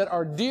things that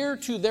are dear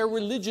to their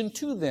religion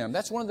to them.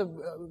 That's one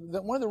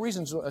of the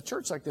reasons a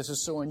church like this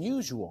is so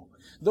unusual.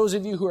 Those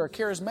of you who are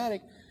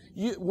charismatic,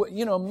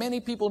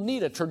 many people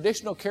need a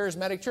traditional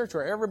charismatic church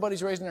where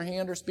everybody's raising their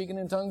hand or speaking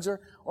in tongues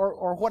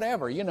or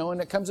whatever,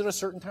 and it comes at a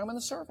certain time in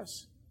the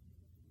service.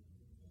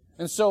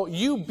 And so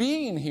you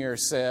being here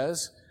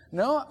says,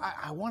 no,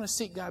 I want to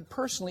seek God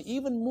personally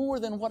even more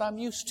than what I'm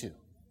used to.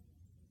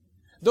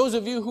 Those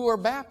of you who are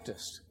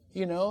Baptist,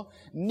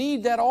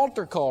 need that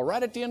altar call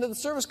right at the end of the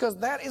service, because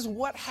that is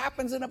what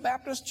happens in a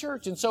Baptist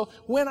church. And so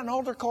when an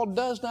altar call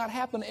does not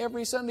happen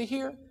every Sunday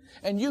here,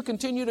 and you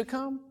continue to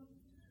come,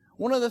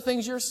 one of the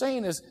things you're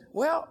saying is,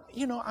 well,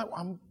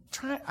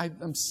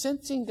 I'm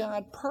sensing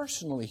God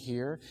personally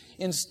here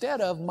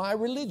instead of my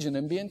religion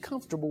and being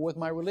comfortable with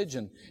my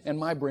religion and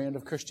my brand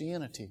of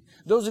Christianity.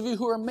 Those of you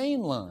who are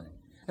mainline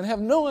and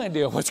have no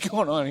idea what's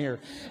going on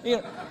here,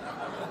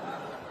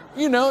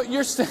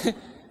 you're saying,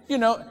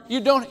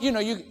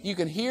 you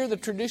can hear the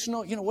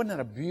traditional, wasn't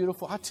that a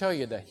beautiful, I tell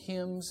you, the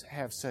hymns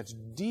have such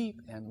deep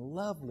and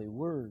lovely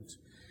words.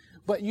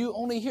 But you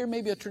only hear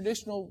maybe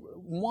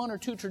one or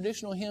two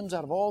traditional hymns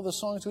out of all the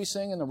songs we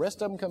sing, and the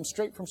rest of them come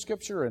straight from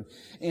Scripture,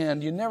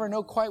 and you never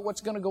know quite what's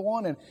going to go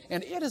on.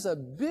 And it is a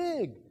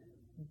big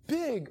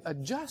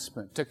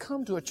adjustment to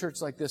come to a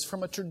church like this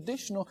from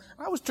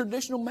I was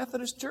traditional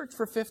Methodist church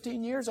for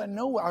 15 years. I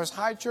was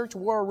high church,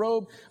 wore a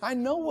robe. I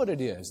know what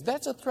it is.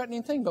 That's a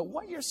threatening thing. But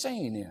what you're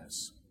saying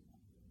is,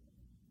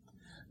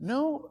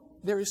 no,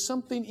 there is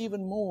something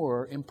even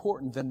more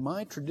important than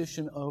my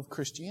tradition of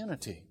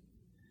Christianity.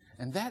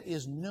 And that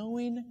is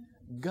knowing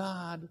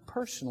God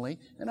personally.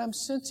 And I'm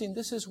sensing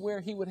this is where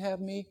He would have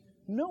me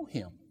know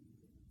Him.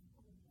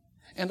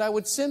 And I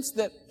would sense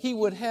that He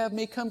would have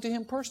me come to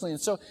Him personally. And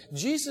so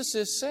Jesus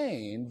is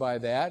saying by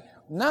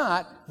that,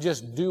 not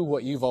just do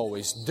what you've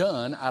always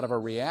done out of a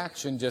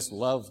reaction, just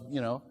love,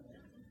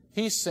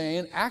 He's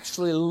saying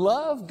actually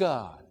love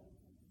God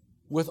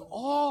with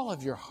all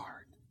of your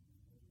heart.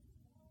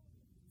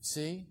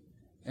 See?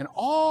 And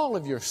all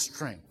of your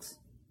strength.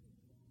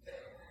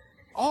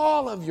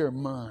 All of your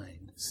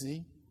mind.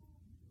 See?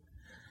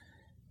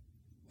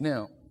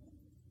 Now,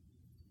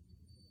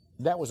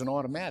 That was an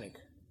automatic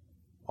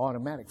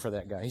for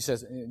that guy. He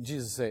says,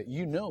 Jesus said,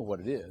 you know what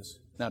it is.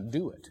 Now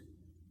do it.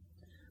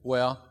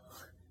 Well,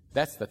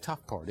 that's the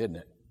tough part, isn't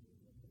it?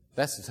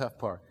 That's the tough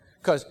part.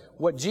 Because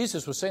what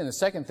Jesus was saying, the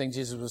second thing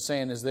Jesus was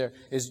saying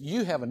is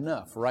you have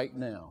enough right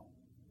now.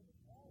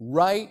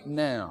 Right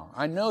now.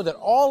 I know that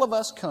all of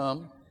us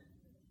come,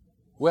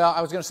 well,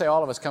 I was going to say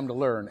all of us come to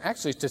learn.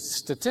 Actually,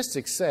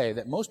 statistics say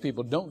that most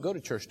people don't go to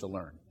church to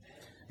learn.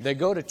 They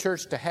go to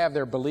church to have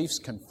their beliefs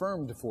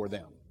confirmed for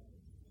them.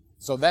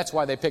 So that's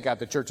why they pick out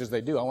the churches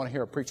they do. I want to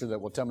hear a preacher that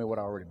will tell me what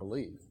I already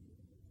believe.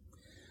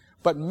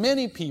 But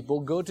many people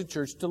go to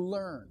church to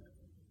learn.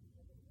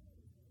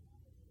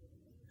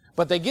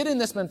 But they get in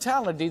this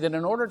mentality that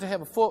in order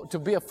to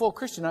be a full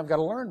Christian, I've got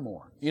to learn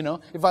more. You know,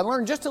 if I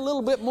learn just a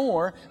little bit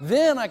more,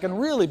 then I can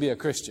really be a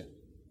Christian.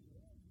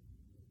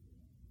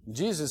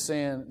 Jesus is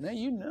saying, now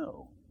you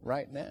know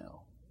right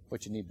now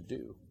what you need to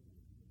do.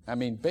 I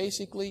mean,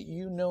 basically,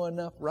 you know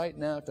enough right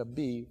now to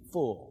be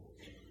full.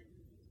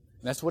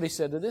 And that's what he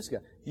said to this guy.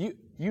 You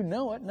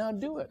know it, now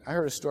do it. I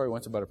heard a story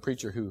once about a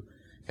preacher who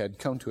had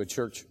come to a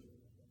church,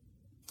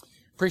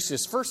 preached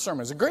his first sermon.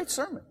 It was a great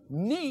sermon,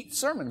 neat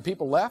sermon. And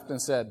people laughed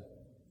and said,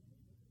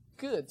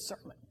 good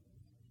sermon.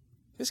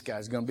 This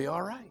guy's going to be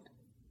all right.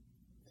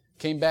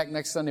 Came back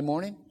next Sunday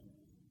morning.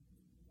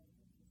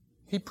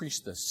 He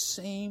preached the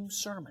same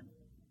sermon.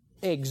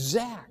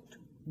 Exact,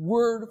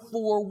 word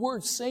for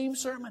word, same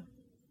sermon.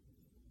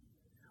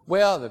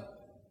 Well, the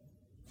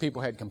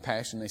people had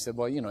compassion. They said,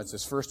 well, you know, it's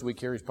his first week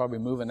here. He's probably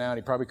moving out.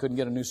 He probably couldn't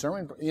get a new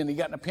sermon. And he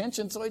got in a pinch,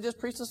 and so he just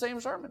preached the same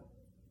sermon.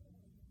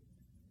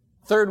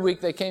 Third week,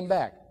 they came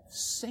back.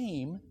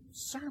 Same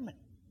sermon.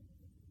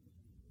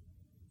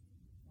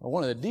 Well,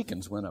 one of the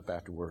deacons went up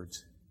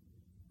afterwards.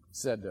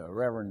 Said,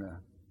 Reverend,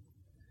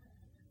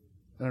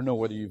 I don't know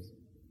whether you've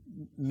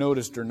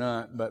noticed or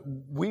not, but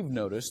we've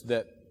noticed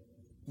that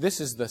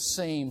this is the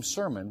same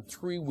sermon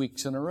 3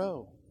 weeks in a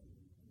row.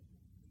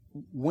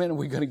 When are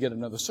we going to get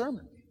another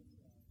sermon?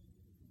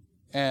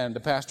 And the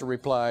pastor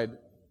replied,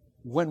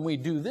 when we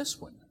do this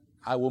one,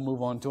 I will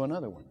move on to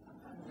another one.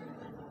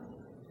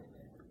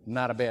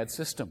 Not a bad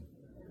system.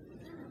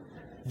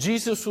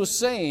 Jesus was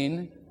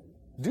saying,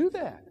 do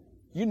that.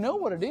 You know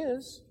what it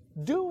is.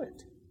 Do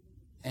it.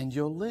 And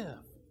you'll live.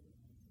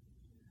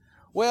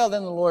 Well,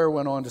 then the lawyer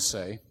went on to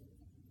say,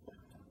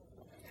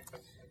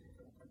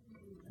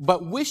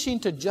 but wishing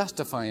to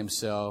justify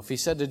himself, he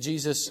said to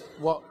Jesus,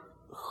 well,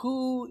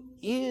 who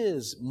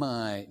is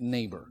my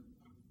neighbor?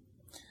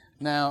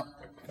 Now,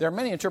 there are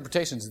many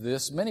interpretations of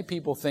this. Many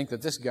people think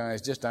that this guy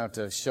is just out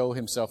to show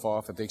himself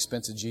off at the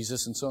expense of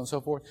Jesus and so on and so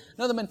forth.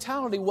 No, the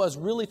mentality was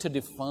really to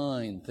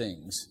define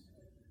things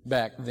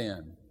back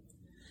then.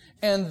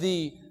 And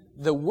the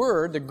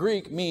word, the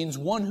Greek, means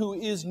one who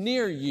is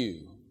near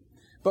you.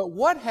 But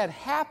what had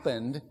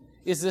happened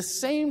is the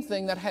same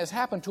thing that has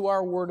happened to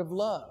our word of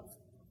love.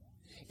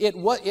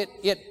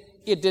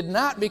 It did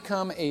not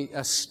become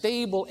a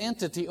stable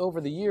entity over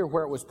the year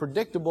where it was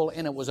predictable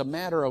and it was a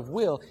matter of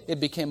will. It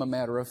became a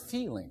matter of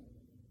feeling.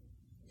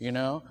 You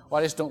know, well,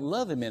 I just don't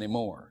love him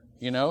anymore.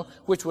 You know,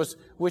 which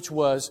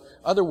was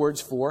other words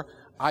for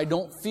I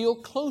don't feel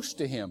close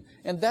to him.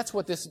 And that's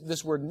what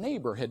this word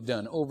neighbor had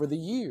done over the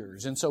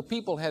years. And so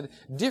people had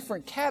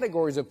different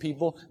categories of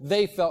people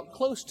they felt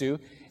close to.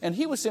 And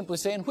he was simply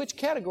saying which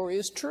category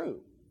is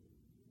true.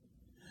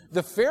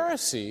 The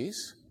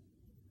Pharisees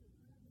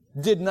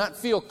did not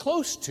feel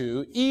close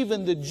to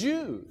even the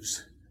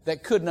Jews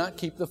that could not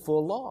keep the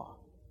full law.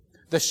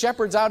 The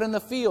shepherds out in the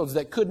fields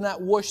that could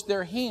not wash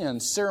their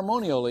hands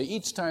ceremonially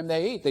each time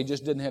they ate. They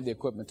just didn't have the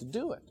equipment to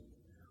do it.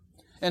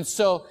 And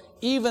so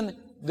even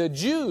the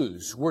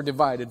Jews were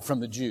divided from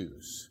the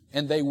Jews,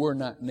 and they were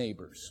not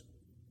neighbors.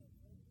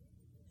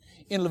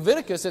 In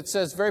Leviticus, it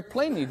says very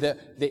plainly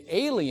that the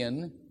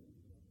alien,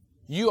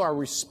 you are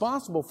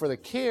responsible for the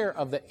care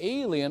of the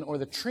alien or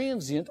the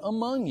transient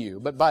among you.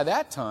 But by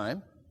that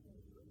time,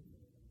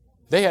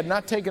 they had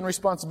not taken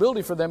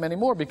responsibility for them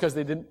anymore because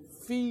they didn't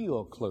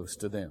feel close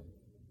to them.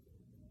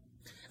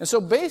 And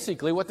so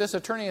basically what this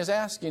attorney is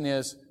asking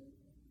is,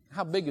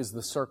 how big is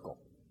the circle?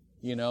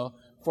 You know,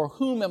 for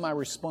whom am I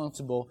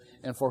responsible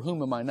and for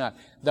whom am I not?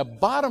 The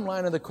bottom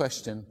line of the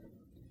question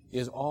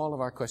is all of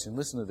our questions.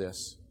 Listen to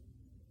this.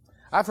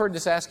 I've heard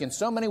this asked in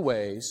so many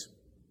ways,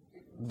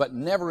 but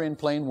never in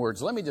plain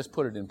words. Let me just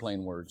put it in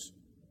plain words.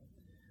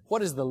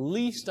 What is the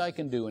least I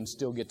can do and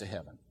still get to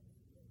heaven?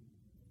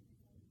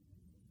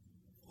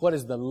 What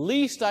is the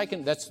least I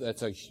can... That's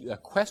a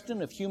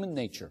question of human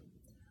nature.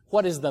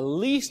 What is the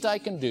least I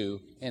can do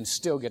and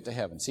still get to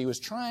heaven? See, he was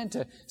trying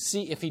to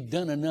see if he'd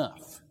done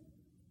enough.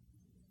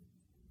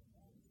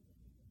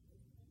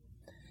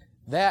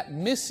 That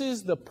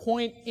misses the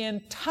point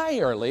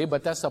entirely,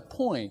 but that's a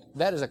point.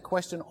 That is a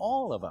question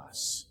all of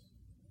us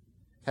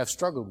have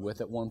struggled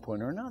with at one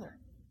point or another.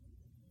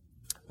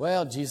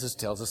 Well, Jesus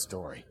tells a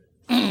story.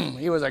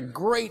 He was a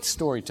great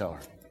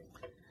storyteller.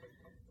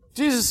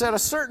 Jesus said a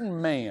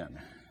certain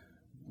man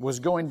was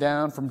going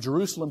down from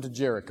Jerusalem to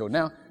Jericho.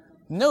 Now,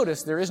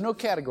 notice there is no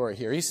category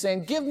here. He's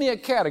saying, give me a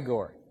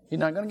category. He's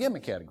not going to give me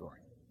a category.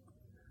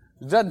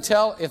 It doesn't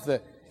tell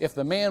if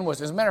the man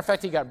was, as a matter of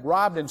fact, he got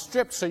robbed and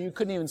stripped, so you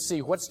couldn't even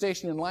see what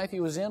station in life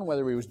he was in,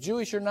 whether he was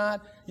Jewish or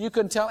not. You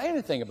couldn't tell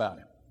anything about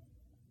him.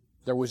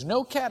 There was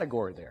no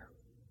category there.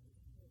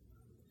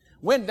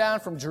 Went down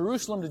from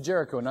Jerusalem to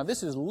Jericho. Now,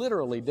 this is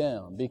literally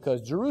down,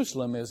 because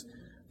Jerusalem is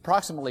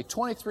approximately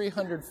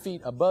 2,300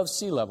 feet above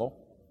sea level.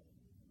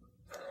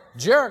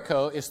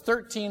 Jericho is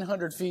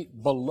 1,300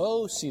 feet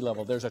below sea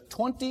level. There's a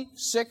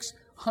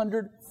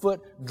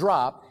 2,600-foot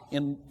drop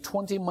in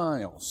 20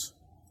 miles.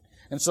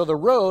 And so the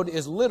road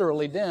is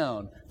literally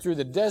down through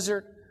the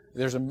desert.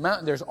 There's a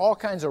mountain. There's all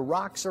kinds of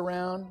rocks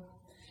around.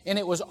 And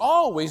it was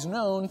always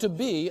known to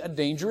be a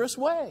dangerous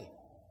way.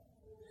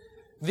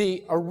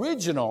 The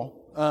original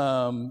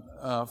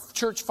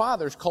church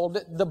fathers called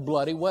it the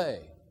Bloody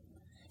Way.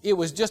 It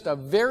was just a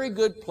very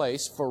good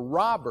place for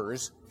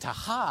robbers to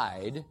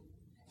hide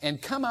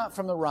and come out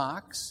from the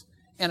rocks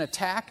and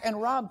attack and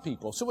rob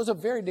people. So it was a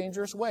very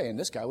dangerous way. And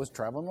this guy was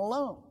traveling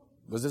alone.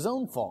 It was his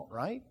own fault,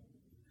 right?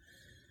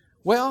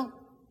 Well,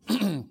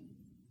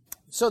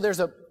 so there's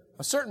a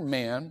certain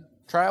man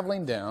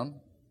traveling down,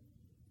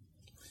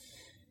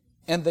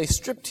 and they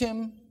stripped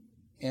him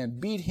and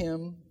beat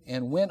him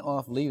and went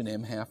off, leaving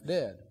him half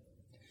dead.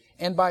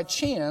 And by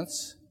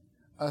chance,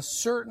 a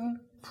certain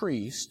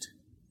priest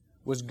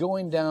was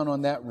going down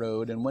on that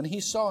road, and when he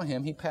saw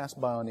him, he passed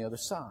by on the other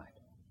side.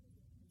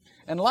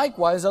 And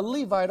likewise, a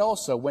Levite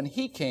also, when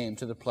he came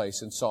to the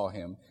place and saw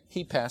him,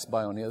 he passed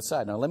by on the other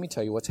side. Now, let me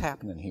tell you what's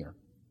happening here.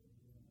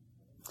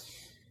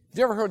 Have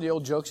you ever heard the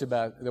old jokes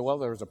about, well,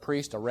 there was a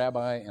priest, a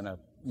rabbi, and a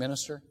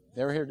minister?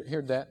 You ever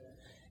heard that?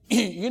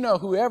 You know,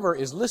 whoever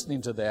is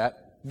listening to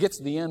that gets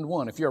the end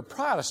one. If you're a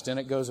Protestant,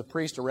 it goes a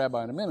priest, a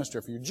rabbi, and a minister.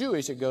 If you're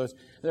Jewish, it goes,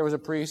 there was a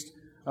priest,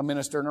 a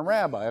minister, and a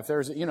rabbi. If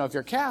there's, if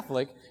you're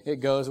Catholic, it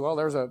goes, well,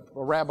 there's a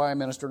rabbi, a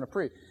minister, and a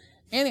priest.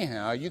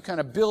 Anyhow, you kind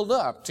of build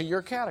up to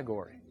your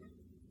category.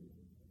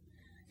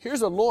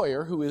 Here's a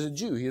lawyer who is a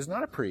Jew. He is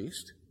not a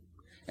priest.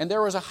 And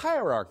there was a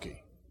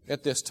hierarchy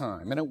at this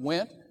time. And it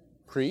went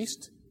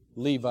priest,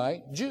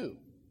 Levite, Jew.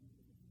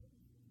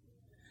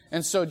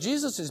 And so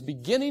Jesus is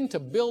beginning to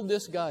build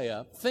this guy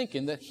up,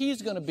 thinking that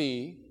he's going to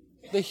be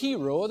the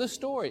hero of the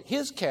story.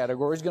 His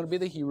category is going to be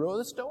the hero of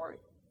the story.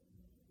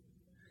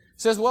 It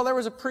says, well, there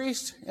was a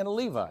priest and a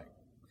Levite.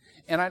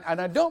 And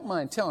I don't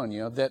mind telling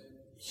you that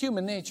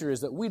human nature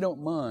is that we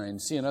don't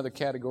mind seeing other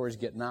categories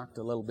get knocked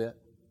a little bit.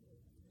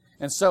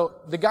 And so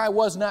the guy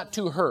was not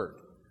too hurt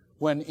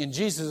when in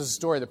Jesus'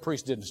 story the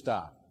priest didn't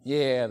stop.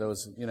 Yeah,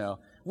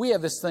 we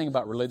have this thing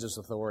about religious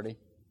authority.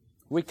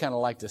 We kind of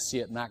like to see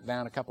it knocked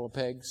down a couple of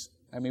pegs.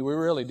 I mean, we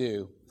really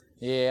do.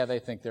 Yeah, they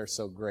think they're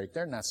so great.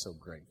 They're not so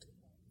great.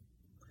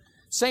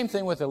 Same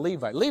thing with a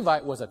Levite.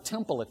 Levite was a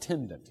temple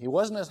attendant. He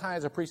wasn't as high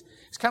as a priest.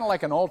 It's kind of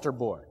like an altar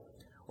boy.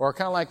 Or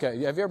kind of like have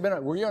you ever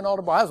been, were you an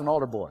altar boy? I was an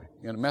altar boy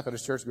in a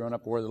Methodist church growing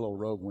up, where the little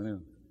rogue went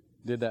in,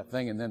 did that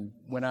thing, and then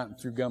went out and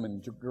threw gum in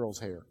girls'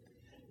 hair.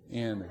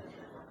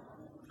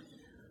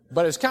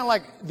 But it's kind of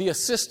like the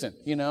assistant,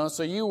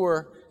 so you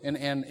were,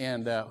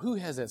 and who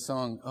has that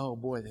song? Oh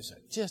boy, there's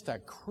just a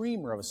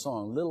creamer of a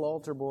song. Little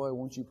altar boy,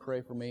 won't you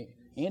pray for me?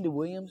 Andy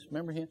Williams,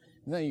 remember him?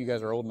 None of you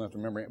guys are old enough to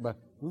remember it, but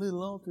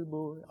little altar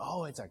boy.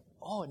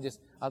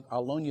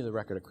 I'll loan you the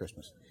record at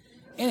Christmas.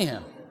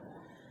 Anyhow,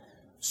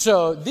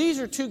 so these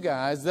are two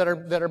guys that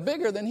are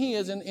bigger than he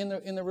is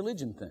in the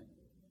religion thing.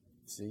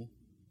 See?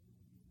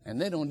 And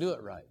they don't do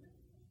it right.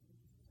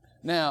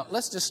 Now,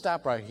 let's just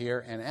stop right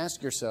here and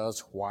ask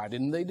yourselves, why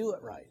didn't they do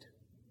it right?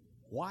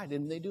 Why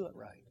didn't they do it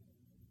right?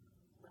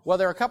 Well,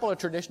 there are a couple of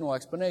traditional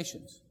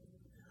explanations.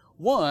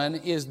 One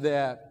is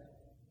that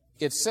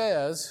it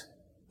says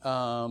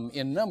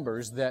in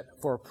Numbers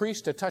that for a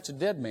priest to touch a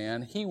dead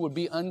man, he would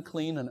be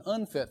unclean and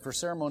unfit for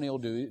ceremonial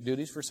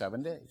duties for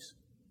 7 days.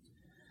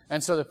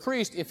 And so the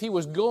priest, if he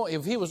was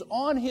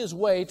on his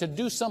way to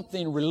do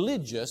something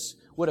religious,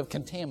 would have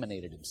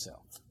contaminated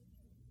himself.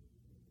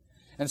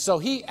 And so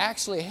he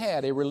actually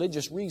had a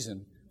religious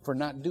reason for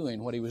not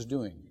doing what he was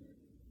doing.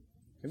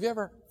 Have you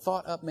ever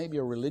thought up maybe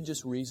a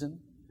religious reason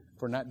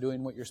for not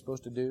doing what you're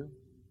supposed to do?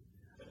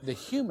 The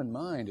human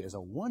mind is a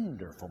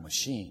wonderful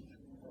machine.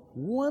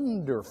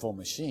 Wonderful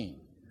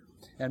machine.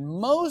 And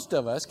most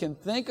of us can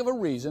think of a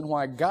reason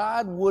why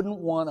God wouldn't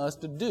want us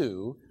to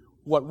do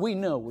what we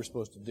know we're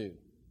supposed to do.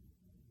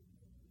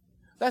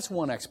 That's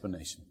one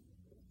explanation.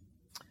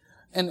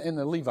 And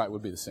the Levite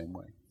would be the same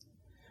way.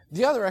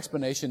 The other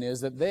explanation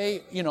is that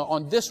they,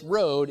 on this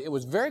road, it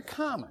was very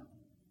common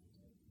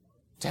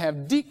to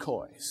have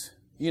decoys.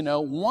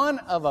 One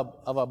of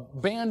a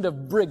band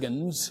of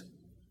brigands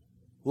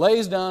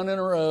lays down in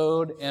a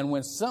road, and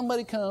when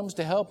somebody comes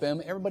to help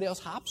him, everybody else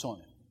hops on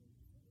it.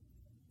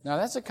 Now,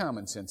 that's a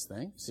common sense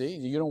thing. See,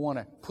 you don't want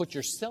to put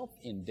yourself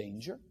in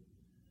danger.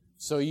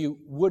 So you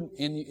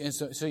wouldn't,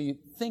 so you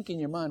think in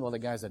your mind, well, the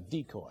guy's a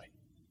decoy.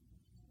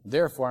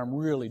 Therefore, I'm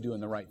really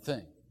doing the right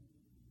thing.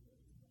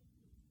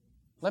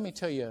 Let me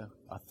tell you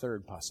a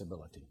third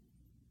possibility.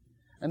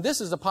 And this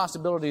is a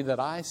possibility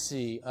that I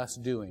see us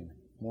doing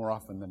more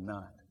often than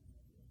not.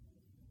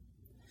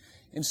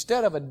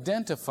 Instead of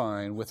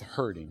identifying with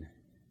hurting,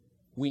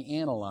 we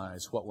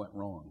analyze what went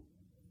wrong.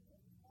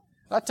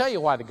 I'll tell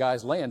you why the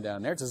guy's laying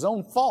down there. It's his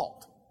own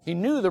fault. He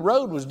knew the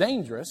road was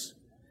dangerous,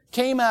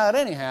 came out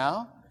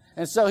anyhow,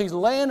 and so he's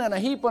laying in a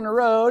heap on the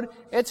road.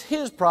 It's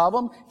his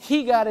problem.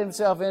 He got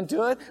himself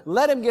into it.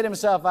 Let him get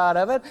himself out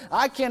of it.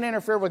 I can't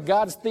interfere with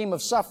God's theme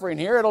of suffering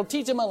here. It'll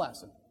teach him a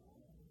lesson.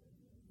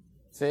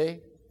 See?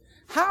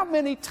 How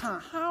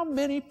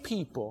many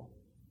people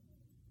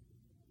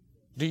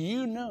do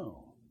you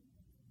know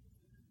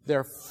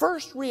their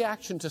first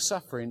reaction to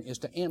suffering is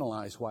to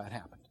analyze why it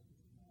happened?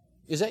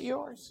 Is that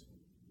yours?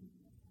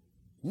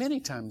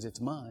 Many times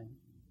it's mine.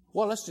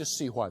 Well, let's just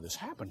see why this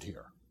happened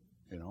here,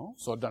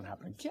 so it doesn't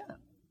happen again.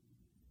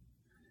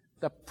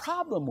 The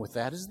problem with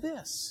that is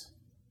this,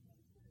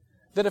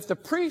 that if the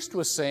priest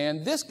was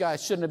saying this guy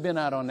shouldn't have been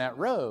out on that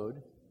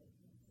road,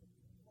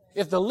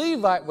 if the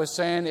Levite was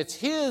saying it's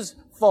his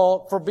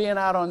fault for being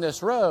out on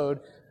this road,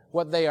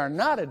 what they are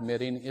not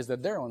admitting is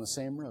that they're on the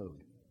same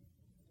road.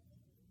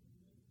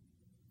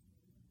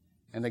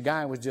 And the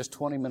guy was just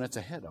 20 minutes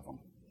ahead of them.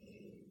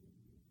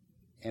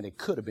 And it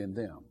could have been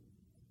them.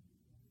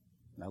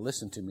 Now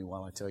listen to me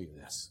while I tell you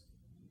this.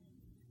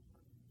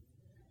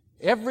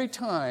 Every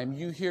time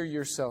you hear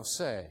yourself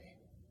say,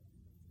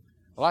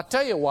 well, I'll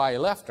tell you why he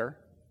left her.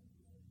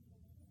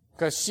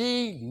 Because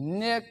she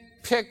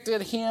nitpicked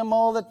at him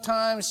all the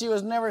time. She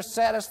was never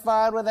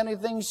satisfied with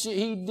anything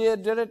he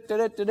did,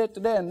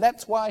 and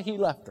that's why he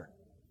left her.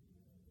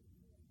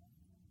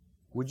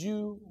 Would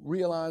you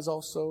realize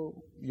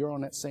also you're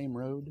on that same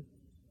road?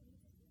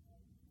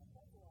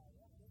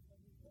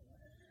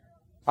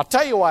 I'll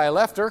tell you why I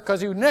left her,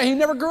 because he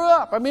never grew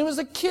up. I mean, he was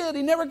a kid.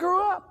 He never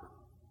grew up.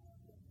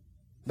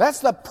 That's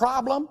the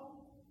problem.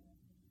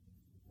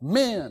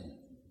 Men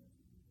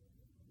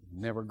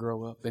never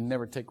grow up. They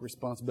never take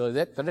responsibility.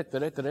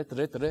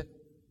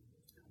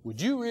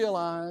 Would you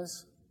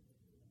realize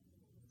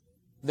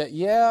that,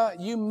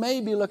 you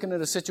may be looking at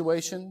a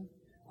situation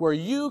where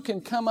you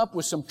can come up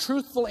with some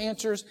truthful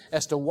answers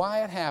as to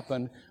why it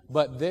happened,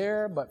 but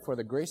for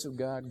the grace of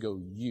God,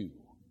 go you.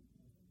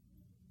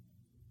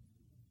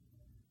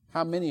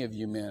 How many of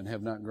you men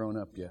have not grown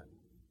up yet?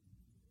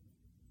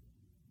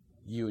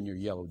 You and your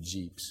yellow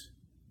Jeeps.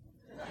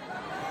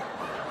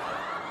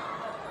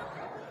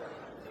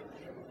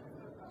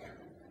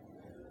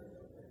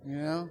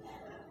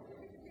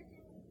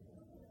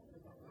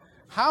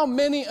 How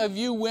many of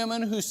you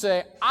women who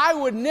say, I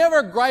would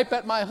never gripe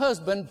at my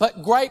husband,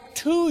 but gripe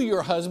to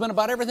your husband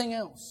about everything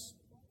else?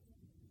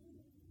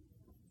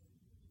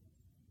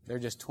 They're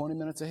just 20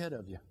 minutes ahead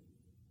of you.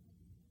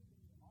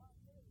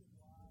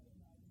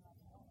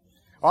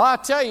 Well, I'll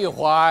tell you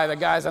why the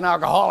guy's an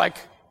alcoholic.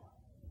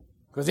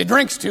 Because he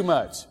drinks too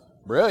much.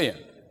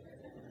 Brilliant.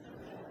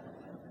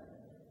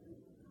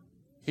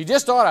 He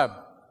just ought to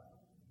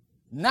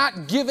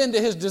not give in to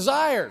his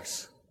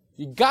desires.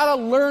 You got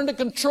to learn to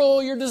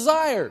control your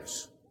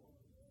desires.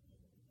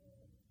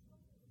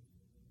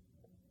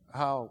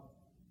 How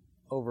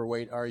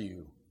overweight are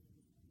you?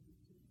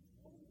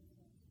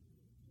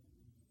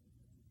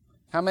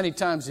 How many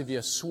times have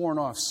you sworn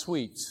off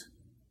sweets?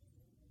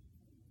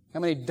 How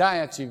many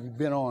diets have you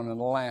been on in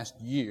the last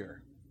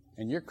year?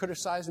 And you're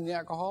criticizing the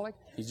alcoholic?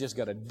 He's just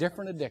got a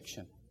different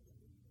addiction.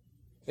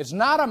 It's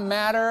not a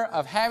matter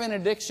of having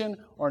addiction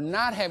or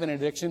not having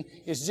addiction.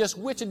 It's just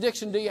which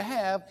addiction do you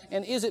have,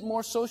 and is it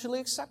more socially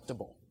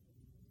acceptable?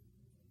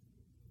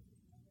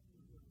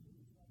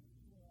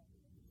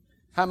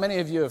 How many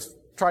of you have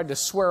tried to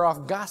swear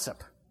off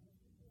gossip?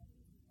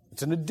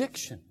 It's an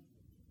addiction.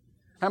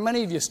 How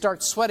many of you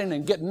start sweating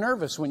and get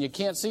nervous when you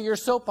can't see your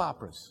soap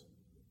operas?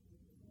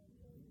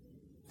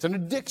 It's an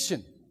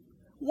addiction.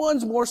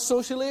 One's more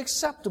socially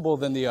acceptable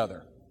than the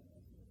other.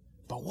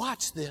 But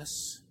watch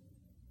this.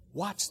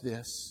 Watch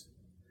this.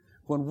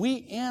 When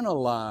we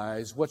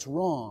analyze what's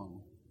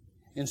wrong,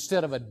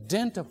 instead of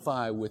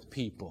identify with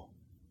people,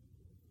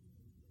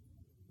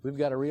 we've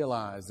got to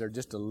realize they're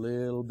just a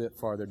little bit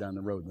farther down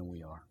the road than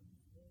we are.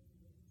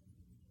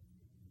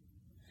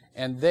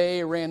 And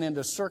they ran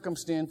into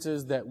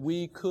circumstances that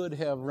we could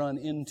have run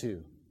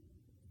into.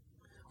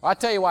 I'll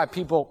tell you why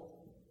people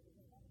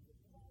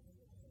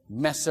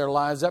mess their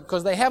lives up,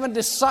 because they haven't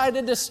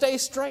decided to stay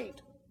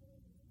straight.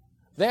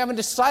 They haven't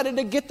decided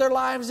to get their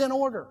lives in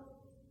order.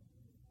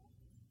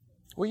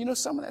 Well,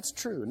 some of that's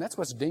true, and that's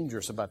what's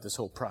dangerous about this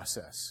whole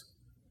process,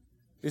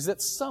 is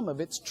that some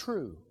of it's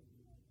true.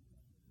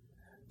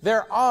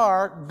 There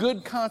are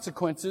good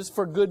consequences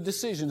for good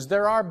decisions.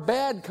 There are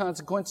bad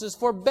consequences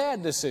for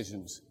bad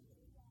decisions.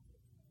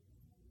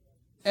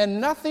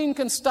 And nothing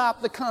can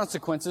stop the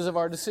consequences of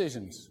our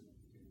decisions.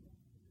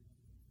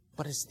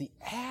 But it's the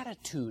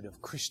attitude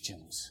of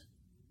Christians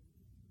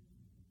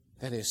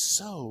that is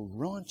so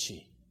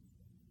raunchy.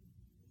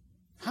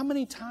 How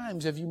many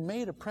times have you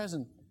made a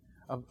promise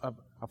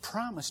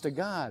to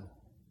God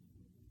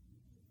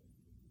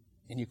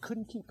and you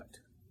couldn't keep it?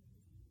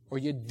 Or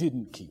you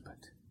didn't keep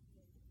it?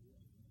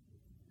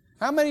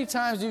 How many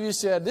times have you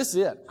said, this is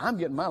it, I'm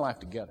getting my life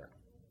together.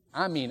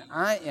 I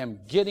am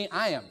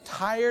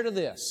tired of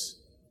this,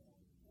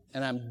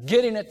 and I'm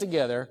getting it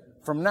together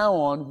From now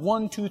on,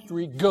 1, 2,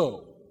 3,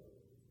 go.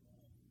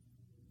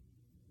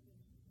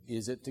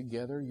 Is it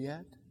together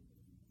yet?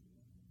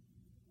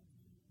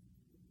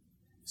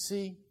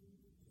 See,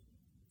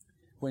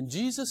 when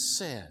Jesus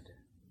said,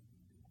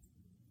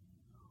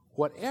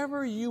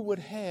 whatever you would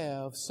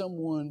have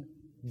someone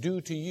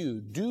do to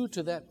you, do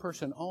to that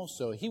person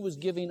also, He was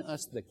giving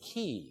us the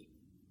key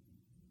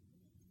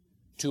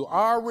to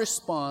our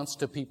response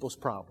to people's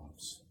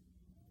problems.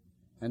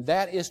 And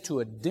that is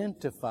to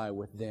identify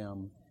with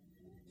them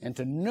and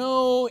to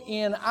know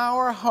in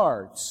our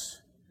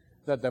hearts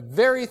that the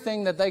very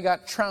thing that they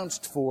got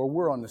trounced for,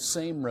 we're on the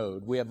same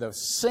road. We have the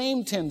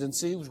same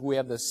tendencies, we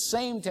have the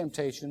same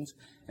temptations,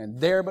 and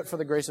there but for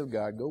the grace of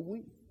God go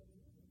we.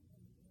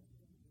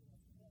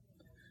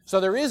 So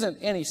there isn't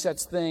any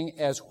such thing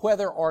as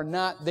whether or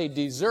not they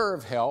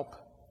deserve help.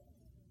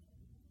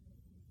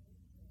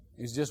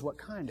 It's just what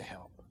kind of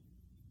help.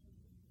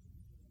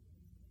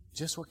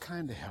 Just what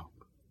kind of help.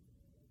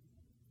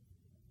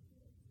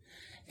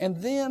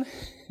 And then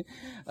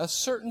a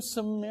certain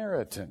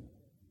Samaritan.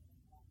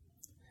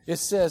 It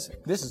says,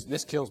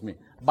 this kills me,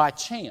 by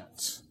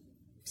chance.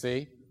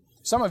 See?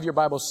 Some of your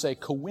Bibles say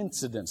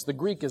coincidence. The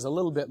Greek is a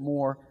little bit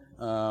more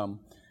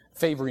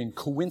favoring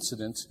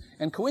coincidence.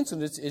 And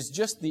coincidence is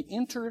just the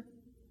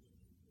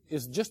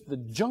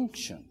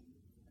junction,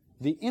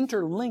 the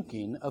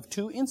interlinking of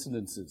two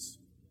incidences.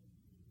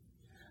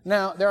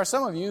 Now, there are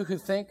some of you who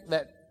think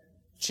that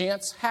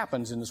chance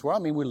happens in this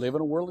world. I mean, we live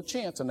in a world of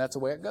chance, and that's the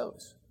way it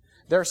goes.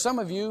 There are some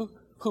of you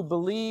who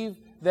believe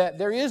that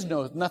there is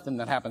nothing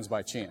that happens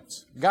by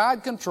chance.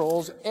 God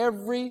controls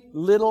every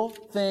little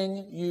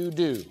thing you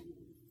do.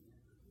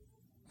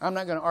 I'm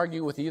not going to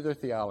argue with either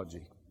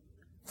theology.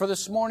 For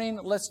this morning,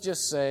 let's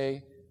just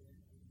say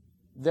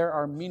there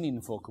are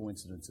meaningful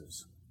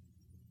coincidences.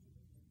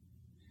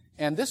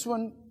 And this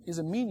one is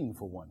a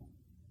meaningful one.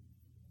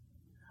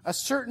 A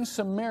certain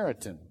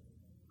Samaritan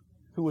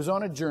who was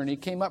on a journey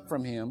came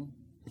upon him,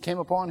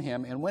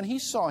 and when he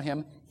saw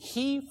him,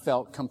 he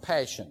felt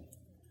compassion.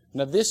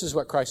 Now this is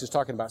what Christ is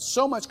talking about.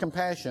 So much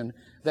compassion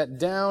that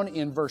down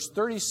in verse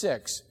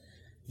 36,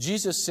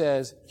 Jesus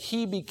says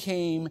he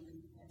became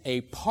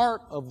a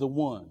part of the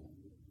one.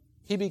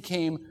 He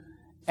became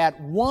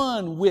at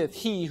one with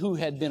he who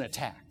had been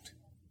attacked.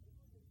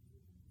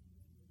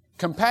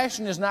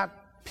 Compassion is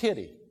not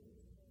pity.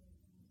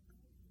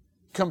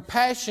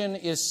 Compassion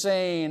is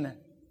saying,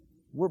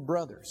 we're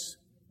brothers.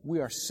 We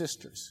are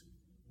sisters.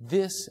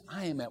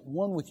 I am at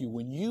one with you.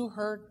 When you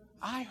hurt,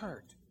 I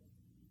hurt.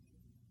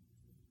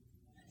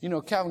 You know,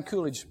 Calvin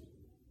Coolidge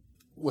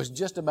was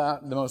just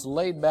about the most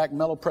laid-back,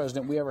 mellow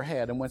president we ever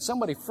had. And when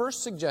somebody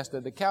first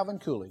suggested that Calvin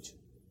Coolidge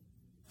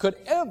could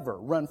ever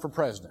run for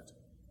president,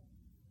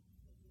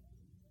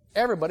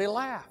 everybody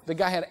laughed. The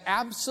guy had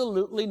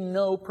absolutely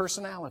no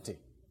personality.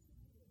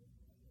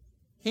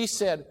 He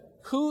said,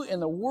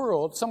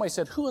 somebody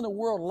said, who in the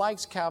world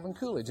likes Calvin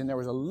Coolidge? And there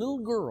was a little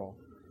girl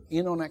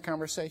in on that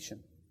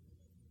conversation.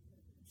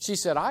 She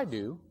said, I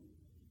do,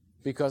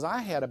 because I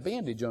had a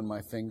bandage on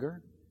my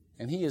finger,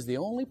 and he is the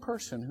only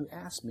person who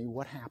asked me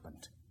what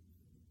happened.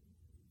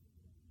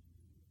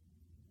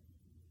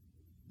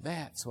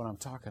 That's what I'm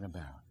talking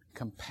about.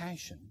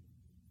 Compassion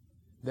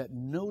that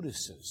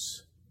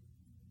notices.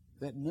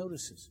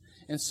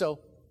 And so,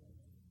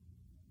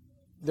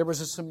 there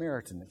was a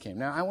Samaritan that came.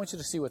 Now, I want you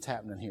to see what's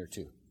happening here,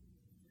 too.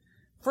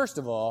 First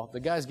of all, the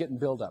guy's getting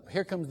built up.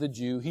 Here comes the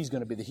Jew. He's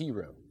going to be the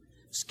hero.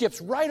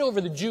 Skips right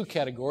over the Jew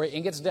category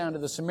and gets down to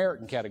the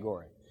Samaritan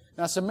category.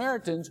 Now,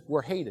 Samaritans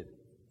were hated.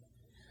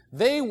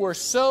 They were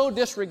so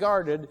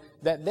disregarded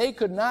that they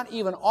could not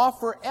even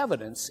offer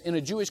evidence in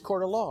a Jewish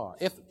court of law.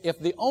 If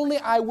the only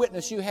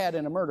eyewitness you had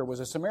in a murder was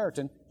a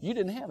Samaritan, you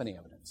didn't have any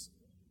evidence.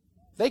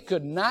 They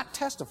could not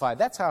testify.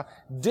 That's how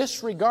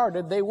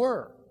disregarded they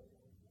were.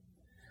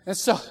 And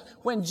so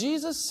when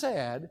Jesus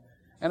said,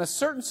 and a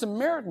certain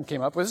Samaritan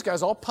came up, well, this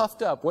guy's all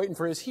puffed up, waiting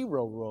for his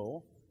hero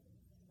role.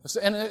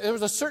 And there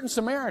was a certain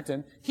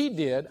Samaritan, he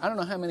did. I don't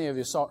know how many of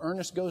you saw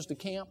Ernest Goes to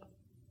Camp.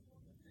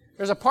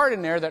 There's a part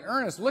in there that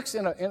Ernest looks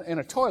in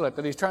a toilet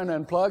that he's trying to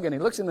unplug, and he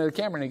looks into the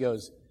camera and he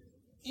goes,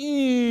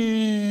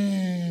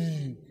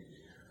 eee.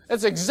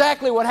 That's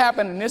exactly what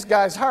happened in this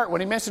guy's heart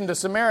when he mentioned a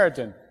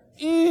Samaritan.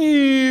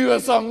 Ew, a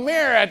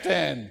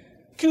Samaritan.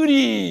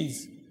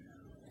 Cooties.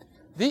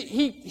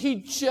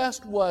 He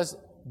just was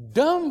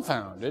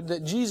dumbfounded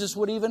that Jesus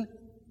would even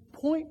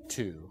point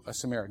to a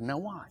Samaritan. Now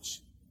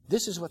watch.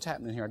 This is what's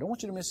happening here. I don't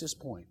want you to miss this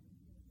point,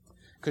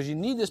 because you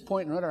need this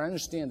point in order to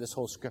understand this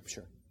whole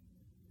Scripture.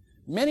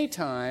 Many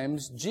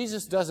times,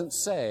 Jesus doesn't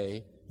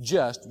say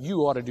just, you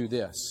ought to do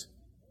this.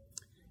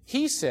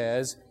 He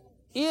says,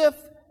 if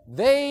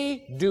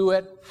they do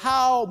it,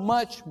 how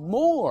much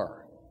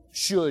more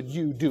should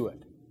you do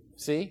it?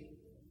 See?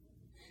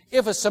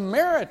 If a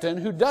Samaritan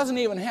who doesn't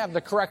even have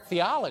the correct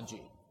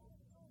theology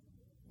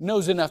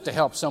knows enough to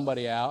help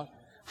somebody out,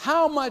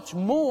 how much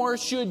more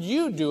should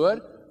you do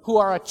it who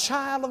are a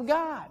child of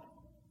God?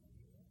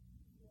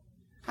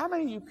 How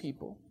many of you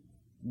people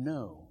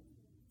know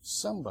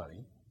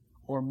somebody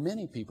or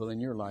many people in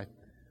your life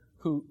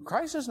who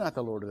Christ is not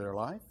the Lord of their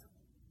life?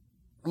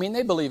 I mean,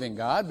 they believe in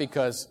God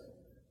because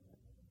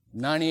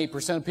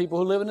 98% of people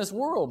who live in this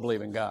world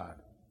believe in God.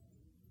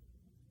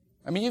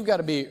 I mean, you've got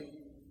to be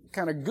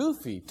kind of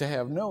goofy to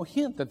have no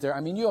hint that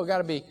you've got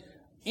to be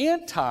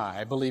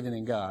anti-believing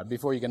in God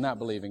before you can not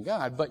believe in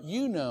God. But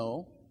you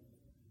know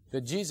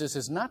that Jesus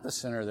is not the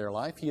center of their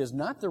life. He is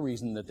not the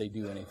reason that they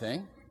do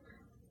anything.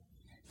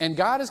 And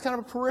God is kind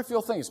of a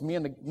peripheral thing. It's me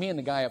and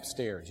the guy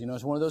upstairs. You know,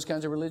 it's one of those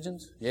kinds of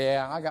religions.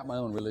 Yeah, I got my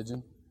own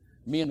religion.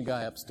 Me and the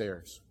guy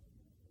upstairs.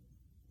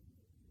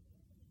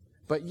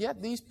 But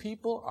yet these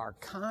people are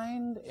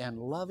kind and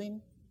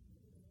loving.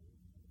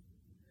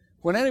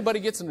 When anybody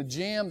gets in a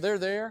jam, they're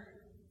there.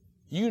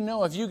 You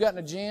know, if you got in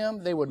a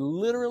jam, they would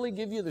literally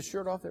give you the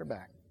shirt off their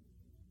back.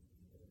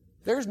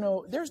 There's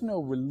no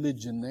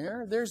religion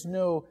there. There's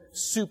no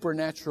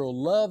supernatural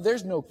love.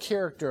 There's no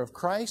character of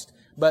Christ.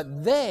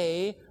 But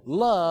they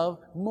love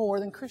more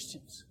than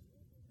Christians.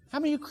 How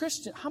many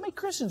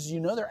Christians do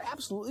you know? They're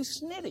absolutely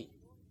snitty.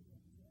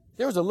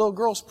 There was a little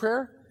girl's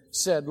prayer,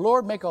 said,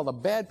 Lord, make all the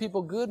bad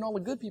people good and all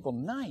the good people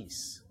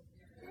nice.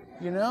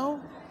 You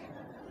know?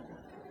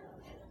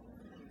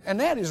 And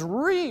that is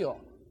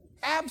real.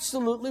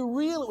 Absolutely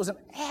real. It was an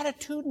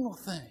attitudinal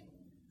thing.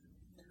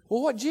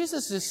 Well, what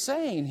Jesus is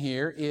saying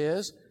here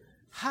is,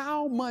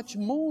 how much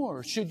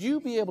more should you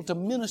be able to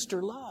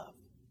minister love?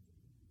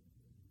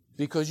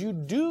 Because you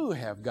do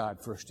have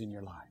God first in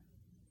your life.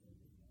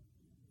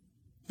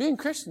 Being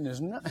Christian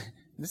there's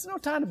no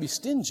time to be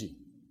stingy.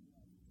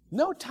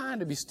 No time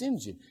to be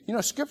stingy. You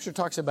know, Scripture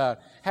talks about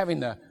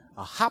having a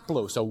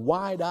haplos, a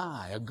wide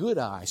eye, a good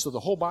eye, so the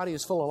whole body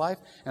is full of life,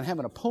 and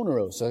having a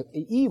poneros, an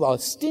evil, a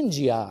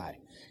stingy eye.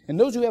 And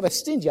those who have a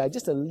stingy eye,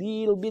 just a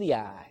little bitty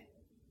eye,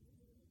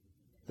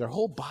 their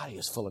whole body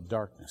is full of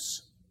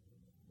darkness.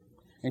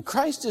 And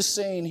Christ is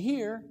saying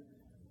here,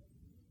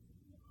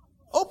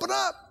 open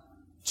up,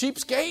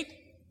 cheapskate.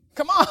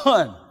 Come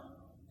on.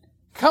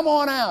 Come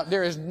on out.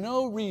 There is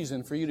no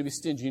reason for you to be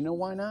stingy. You know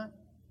why not?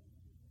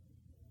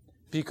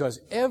 Because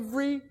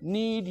every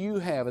need you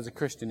have as a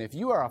Christian, if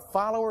you are a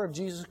follower of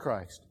Jesus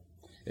Christ,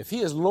 if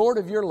He is Lord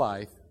of your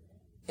life,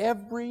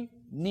 every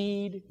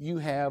need you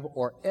have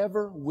or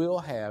ever will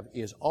have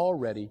is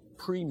already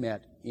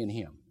pre-met in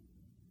Him.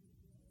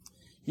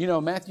 You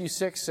know, Matthew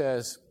 6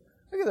 says,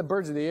 look at the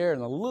birds of the air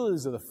and the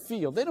lilies of the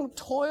field. They don't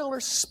toil or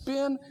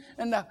spin,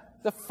 and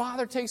the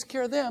Father takes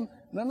care of them.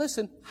 Now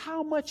listen,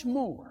 how much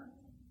more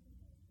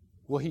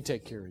will He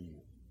take care of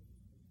you?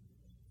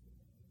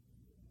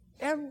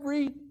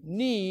 Every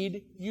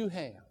need you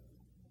have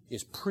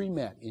is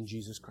pre-met in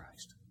Jesus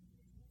Christ.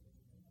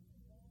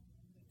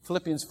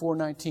 Philippians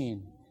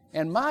 4:19,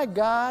 and my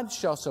God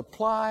shall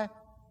supply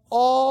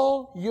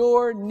all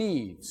your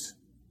needs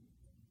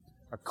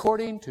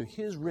according to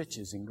His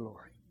riches in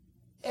glory.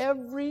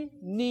 Every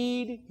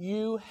need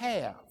you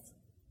have,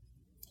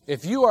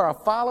 if you are a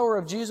follower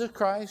of Jesus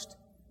Christ,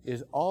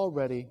 is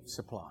already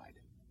supplied.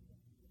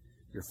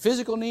 Your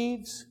physical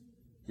needs,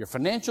 your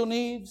financial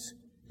needs,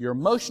 your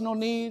emotional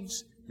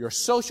needs, your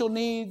social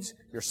needs,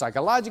 your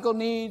psychological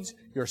needs,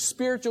 your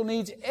spiritual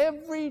needs,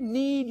 every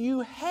need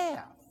you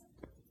have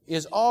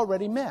is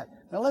already met.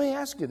 Now let me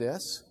ask you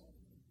this.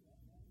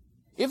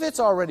 If it's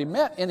already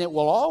met, and it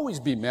will always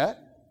be met,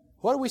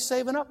 what are we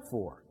saving up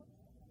for?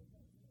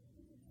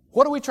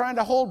 What are we trying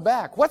to hold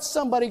back? What's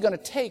somebody going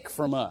to take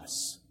from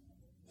us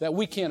that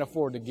we can't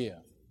afford to give?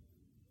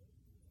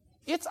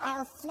 It's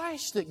our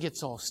flesh that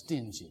gets all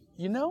stingy,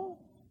 you know?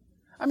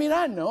 I mean,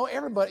 I know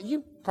everybody,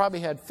 you probably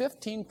had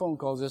 15 phone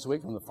calls this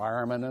week from the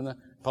firemen and the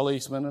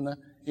policemen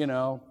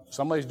and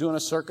somebody's doing a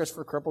circus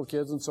for crippled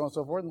kids and so on and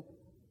so forth. And,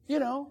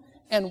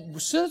 and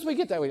as soon as we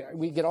get that,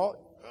 we get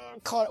all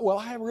caught. Well,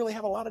 I really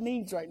have a lot of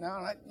needs right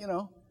now. And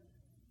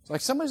it's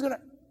like somebody's going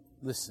to,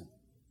 listen.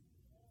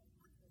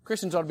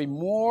 Christians ought to be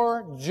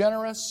more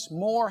generous,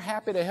 more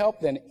happy to help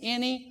than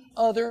any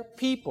other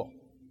people.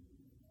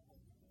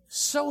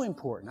 So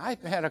important. I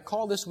had a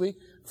call this week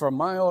from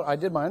I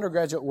did my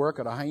undergraduate work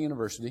at a high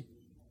university.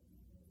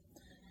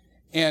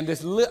 And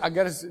I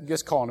got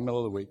this call in the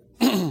middle of the week.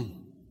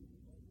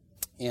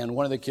 And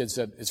one of the kids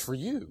said, it's for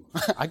you.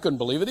 I couldn't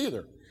believe it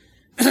either.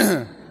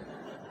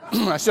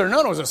 I should have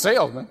known it was a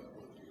salesman.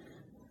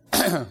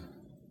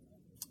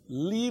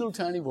 Little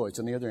tiny voice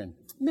on the other end.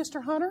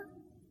 Mr. Hunter?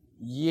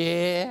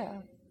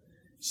 Yeah.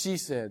 She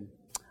said,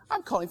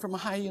 I'm calling from a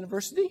high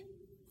university.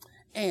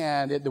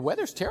 And the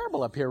weather's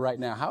terrible up here right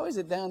now. How is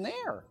it down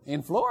there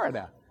in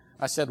Florida?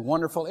 I said,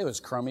 wonderful. It was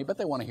crummy, but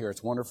they want to hear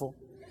it's wonderful.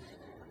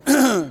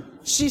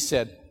 She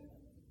said,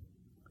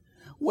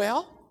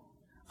 well,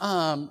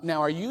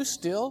 now are you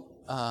still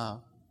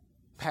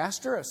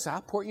pastor at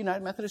Southport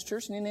United Methodist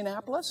Church in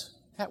Indianapolis?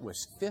 That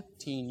was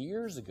 15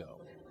 years ago.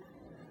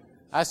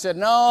 I said,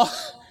 no,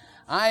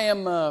 I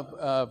am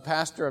a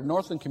pastor of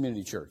Northland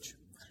Community Church.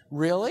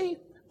 Really?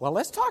 Well,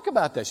 let's talk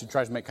about that. She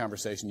tries to make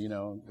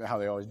conversation, how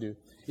they always do.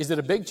 Is it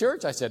a big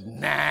church? I said,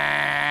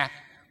 nah.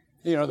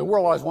 The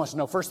world always wants to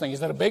know first thing,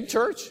 is that a big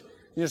church?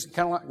 Just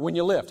kind of like when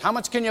you lift. How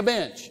much can you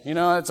bench?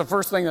 That's the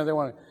first thing that they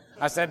want to.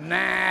 I said,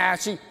 nah.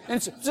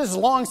 It's just a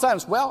long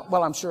silence. Well,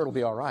 I'm sure it'll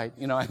be all right.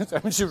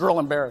 She was real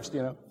embarrassed,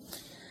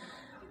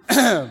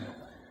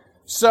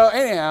 So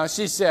anyhow,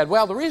 she said,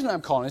 well, the reason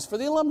I'm calling is for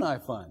the alumni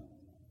fund.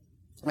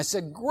 I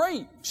said,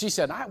 great. She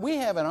said, we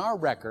have in our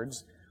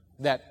records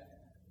that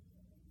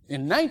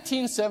in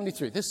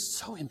 1973, this is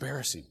so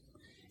embarrassing.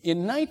 In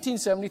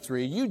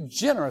 1973, you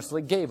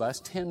generously gave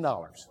us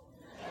 $10.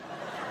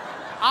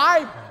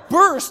 I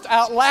burst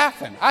out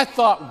laughing. I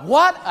thought,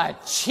 what a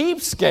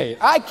cheapskate.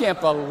 I can't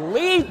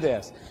believe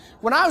this.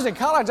 When I was in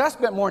college, I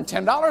spent more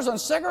than $10 on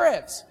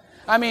cigarettes.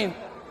 I mean,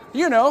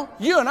 you know,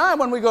 you and I,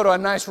 when we go to a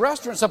nice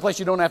restaurant, someplace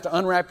you don't have to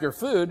unwrap your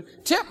food,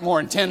 tip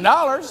more than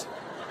 $10.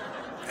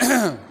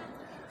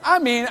 I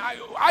mean,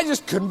 I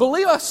just couldn't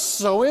believe it. I was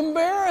so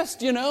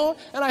embarrassed, you know.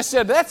 And I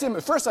said,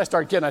 first I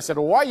started kidding. I said,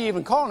 well, why are you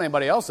even calling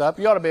anybody else up?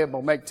 You ought to be able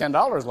to make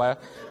 $10 laugh.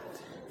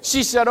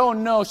 She said, oh,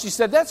 no. She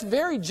said, that's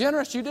very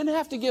generous. You didn't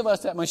have to give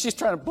us that much. She's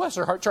trying to, bless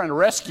her heart, trying to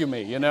rescue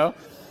me, you know.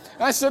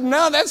 And I said,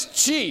 no, that's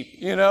cheap,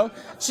 you know.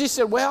 She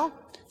said,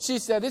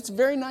 it's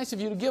very nice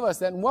of you to give us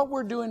that. And what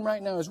we're doing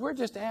right now is we're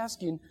just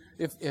asking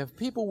if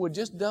people would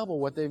just double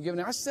what they've given.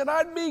 I said,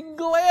 I'd be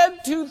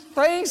glad to.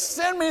 Thanks.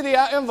 Send me the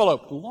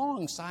envelope.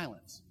 Long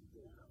silence.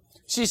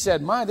 She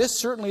said, this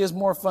certainly is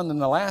more fun than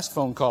the last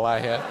phone call I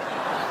had.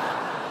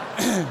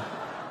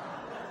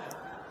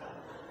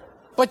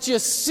 But you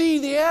see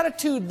the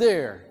attitude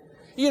there.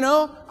 You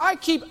know, I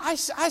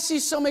see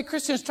so many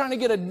Christians trying to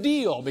get a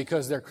deal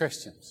because they're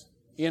Christians.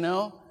 You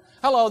know?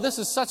 Hello, this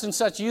is such and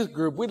such youth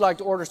group. We'd like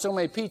to order so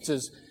many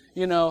pizzas.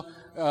 You know,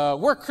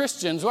 we're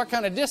Christians. What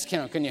kind of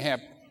discount can you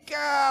have?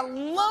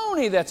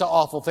 Goloney, that's an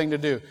awful thing to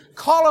do.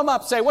 Call them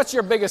up, say, what's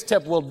your biggest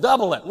tip? We'll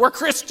double it. We're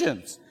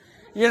Christians.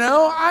 You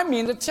know, I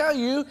mean to tell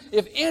you,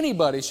 if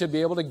anybody should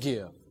be able to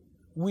give,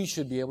 we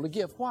should be able to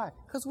give. Why?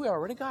 Because we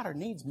already got our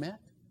needs met.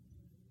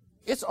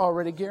 It's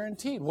already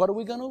guaranteed. What are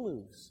we going to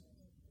lose?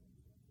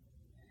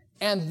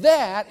 And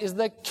that is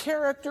the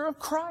character of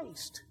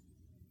Christ.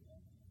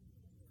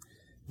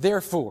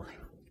 Therefore,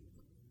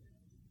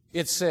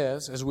 it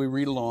says, as we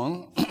read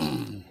along,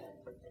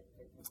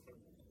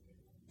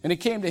 and he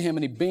came to him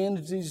and he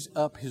bandaged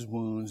up his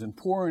wounds and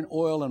pouring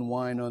oil and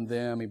wine on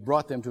them, he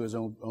brought them to his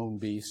own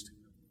beast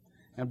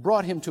and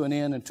brought him to an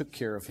inn and took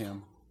care of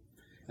him.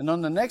 And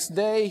on the next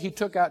day, he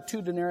took out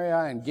 2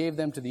 denarii and gave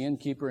them to the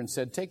innkeeper and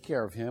said, take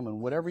care of him,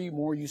 and whatever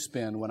more you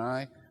spend, when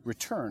I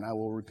return, I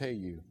will repay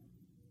you.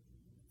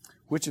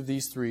 Which of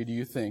these 3 do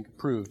you think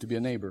proved to be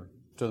a neighbor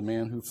to the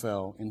man who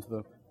fell into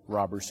the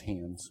robber's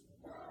hands?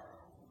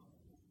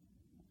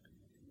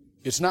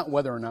 It's not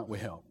whether or not we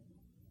help.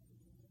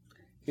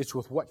 It's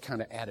with what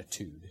kind of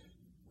attitude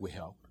we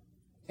help.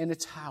 And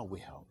it's how we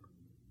help.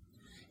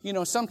 You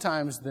know,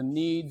 sometimes the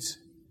needs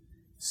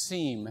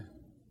seem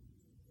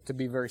to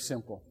be very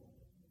simple.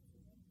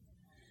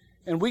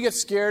 And we get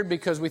scared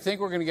because we think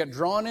we're going to get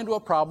drawn into a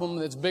problem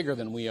that's bigger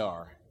than we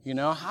are. You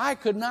know, I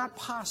could not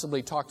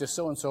possibly talk to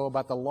so-and-so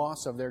about the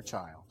loss of their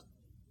child.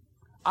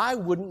 I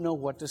wouldn't know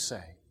what to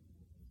say.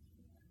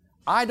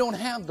 I don't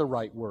have the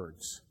right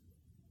words.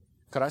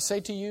 Could I say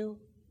to you,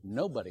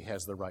 nobody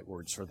has the right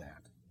words for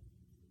that.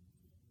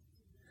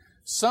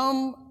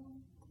 Sometimes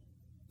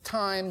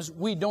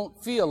we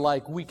don't feel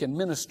like we can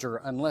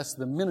minister unless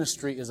the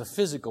ministry is a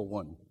physical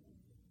one.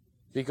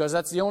 Because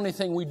that's the only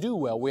thing we do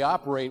well. We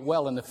operate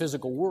well in the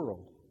physical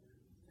world.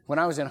 When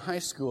I was in high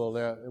school,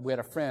 we had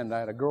a friend, I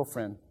had a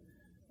girlfriend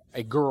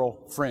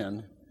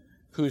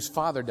whose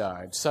father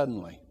died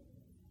suddenly.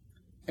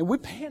 And we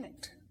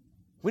panicked.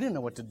 We didn't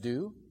know what to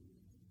do.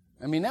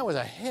 I mean, that was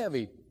a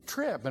heavy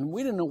trip, and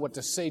we didn't know what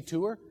to say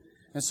to her.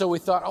 And so we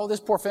thought, oh,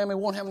 this poor family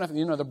won't have enough,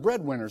 the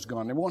breadwinner's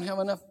gone. They won't have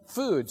enough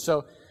food.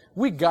 So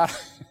we got,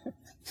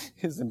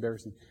 it's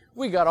embarrassing.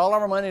 We got all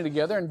of our money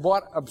together and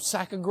bought a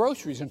sack of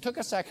groceries and took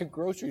a sack of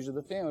groceries to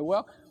the family.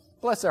 Well,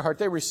 bless their heart,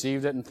 they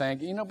received it and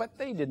thanked you. But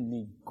they didn't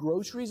need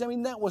groceries. I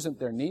mean, that wasn't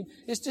their need.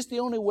 It's just the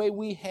only way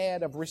we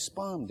had of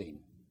responding.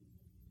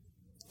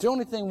 It's the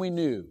only thing we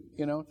knew,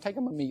 take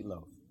them a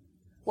meatloaf.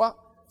 Well,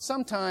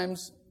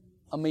 sometimes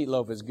a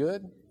meatloaf is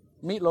good.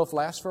 Meatloaf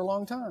lasts for a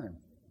long time.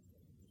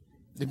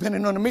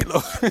 Depending on the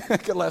meatloaf,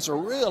 it could last a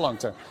real long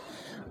time.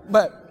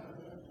 But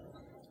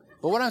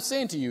what I'm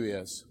saying to you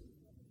is,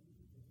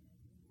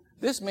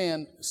 this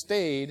man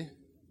stayed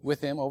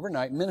with him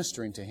overnight,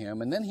 ministering to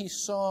him, and then he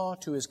saw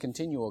to his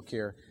continual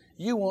care,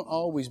 you won't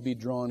always be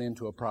drawn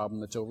into a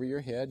problem that's over your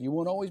head. You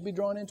won't always be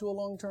drawn into a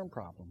long-term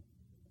problem.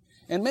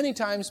 And many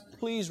times,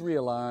 please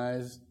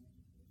realize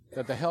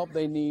that the help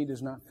they need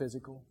is not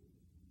physical,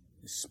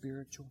 it's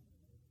spiritual.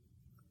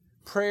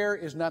 Prayer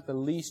is not the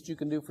least you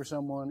can do for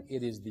someone,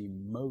 it is the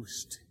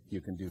most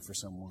you can do for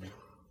someone.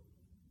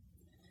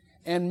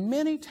 And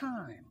many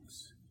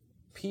times,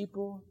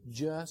 people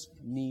just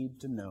need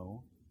to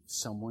know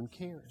someone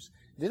cares.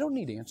 They don't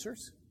need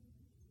answers.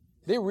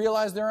 They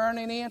realize there aren't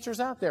any answers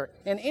out there.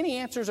 And any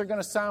answers are going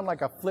to sound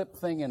like a flip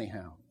thing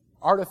anyhow.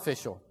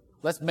 Artificial.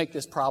 Let's make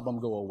this problem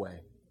go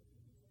away.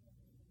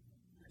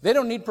 They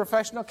don't need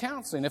professional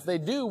counseling. If they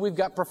do, we've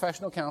got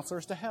professional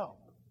counselors to help.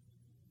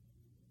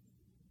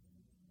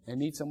 They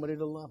need somebody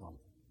to love them.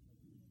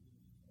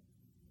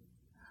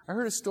 I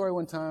heard a story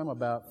one time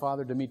about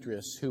Father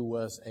Demetrius, who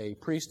was a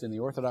priest in the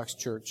Orthodox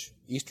Church,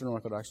 Eastern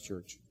Orthodox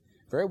Church.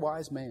 Very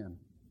wise man.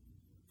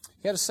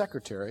 He had a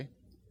secretary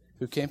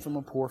who came from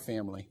a poor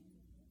family,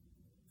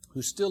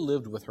 who still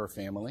lived with her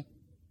family.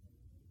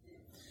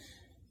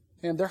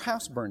 And their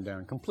house burned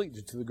down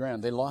completely to the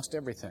ground. They lost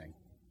everything.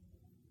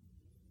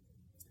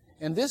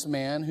 And this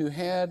man, who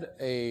had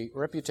a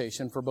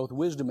reputation for both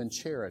wisdom and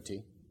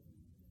charity,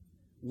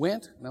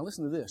 went, now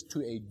listen to this,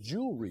 to a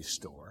jewelry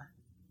store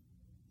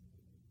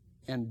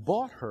and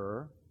bought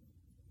her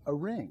a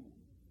ring.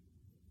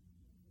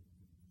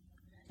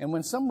 And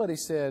when somebody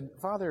said,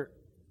 "Father,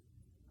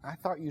 I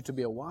thought you to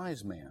be a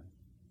wise man.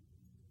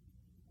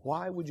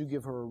 Why would you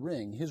give her a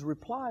ring?" His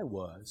reply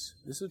was,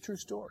 this is a true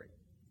story,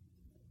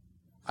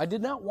 "I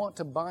did not want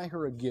to buy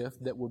her a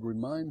gift that would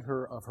remind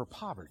her of her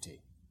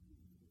poverty.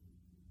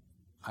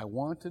 I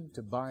wanted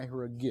to buy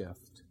her a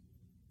gift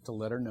to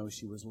let her know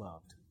she was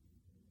loved."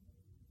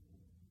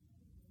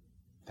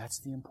 That's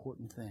the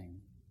important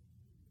thing.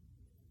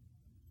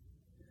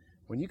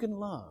 When you can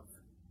love,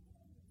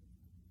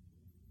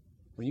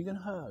 when you can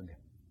hug,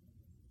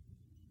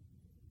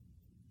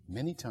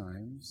 many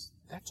times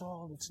that's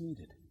all that's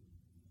needed.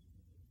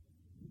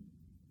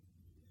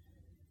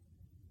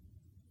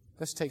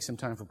 Let's take some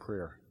time for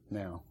prayer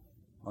now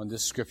on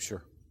this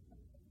scripture,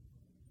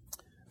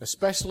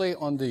 especially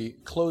on the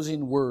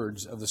closing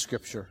words of the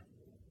scripture.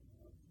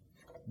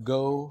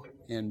 Go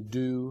and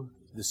do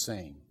the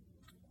same.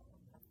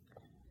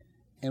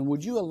 And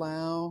would you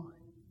allow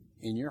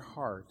in your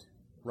heart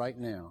right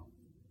now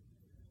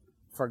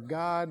for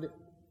God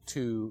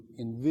to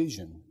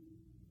envision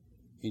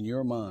in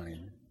your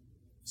mind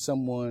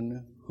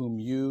someone whom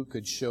you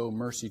could show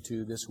mercy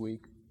to this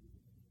week?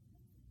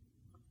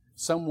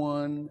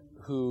 Someone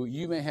who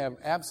you may have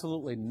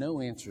absolutely no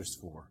answers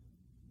for.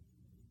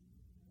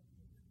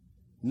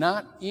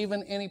 Not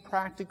even any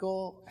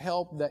practical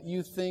help that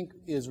you think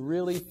is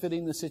really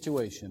fitting the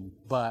situation,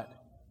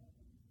 but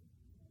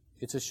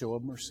it's a show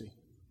of mercy.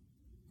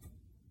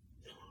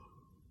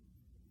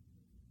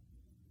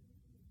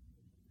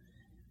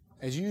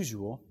 As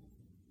usual,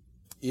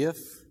 if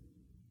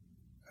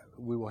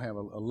we will have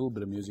a little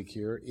bit of music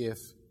here, if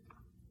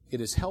it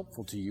is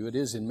helpful to you, it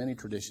is in many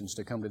traditions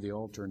to come to the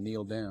altar and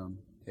kneel down.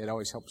 It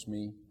always helps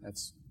me.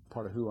 That's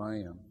part of who I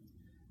am.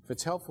 If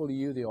it's helpful to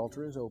you, the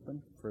altar is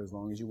open for as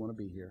long as you want to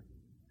be here.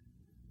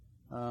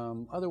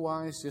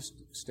 Otherwise,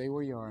 just stay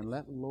where you are and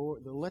let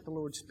the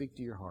Lord speak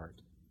to your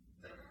heart.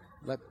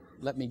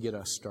 Let me get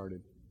us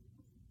started.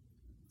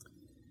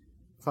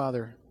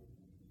 Father,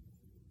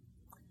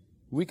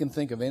 we can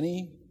think of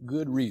any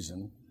good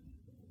reason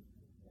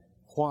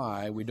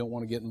why we don't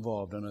want to get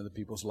involved in other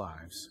people's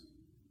lives.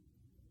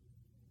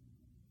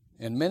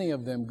 And many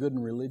of them good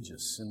and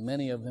religious, and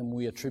many of them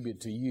we attribute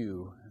to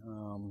you.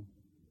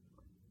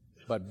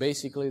 But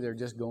basically, they're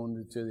just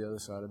going to the other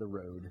side of the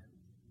road.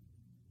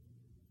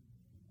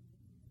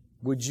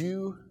 Would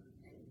you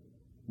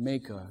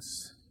make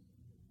us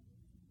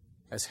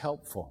as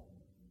helpful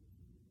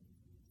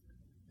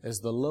as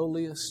the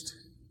lowliest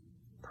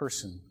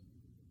person,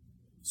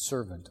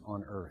 servant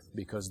on earth,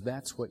 because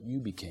that's what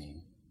you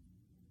became.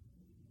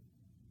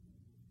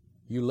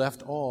 You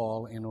left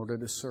all in order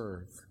to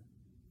serve.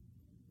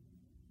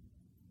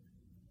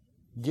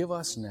 Give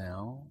us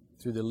now,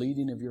 through the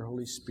leading of your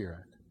Holy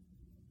Spirit,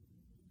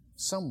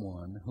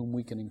 someone whom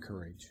we can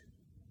encourage,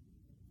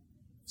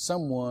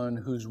 someone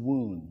whose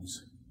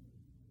wounds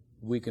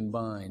we can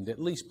bind, at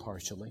least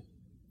partially,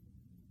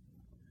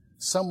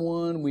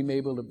 someone we may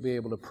be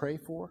able to pray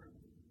for,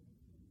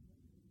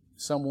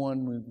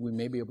 someone we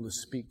may be able to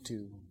speak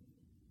to,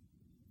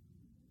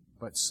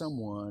 but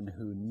someone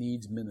who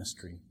needs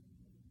ministry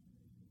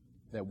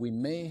that we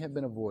may have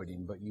been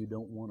avoiding, but you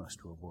don't want us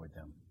to avoid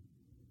them.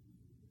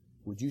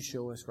 Would you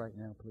show us right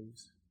now,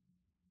 please?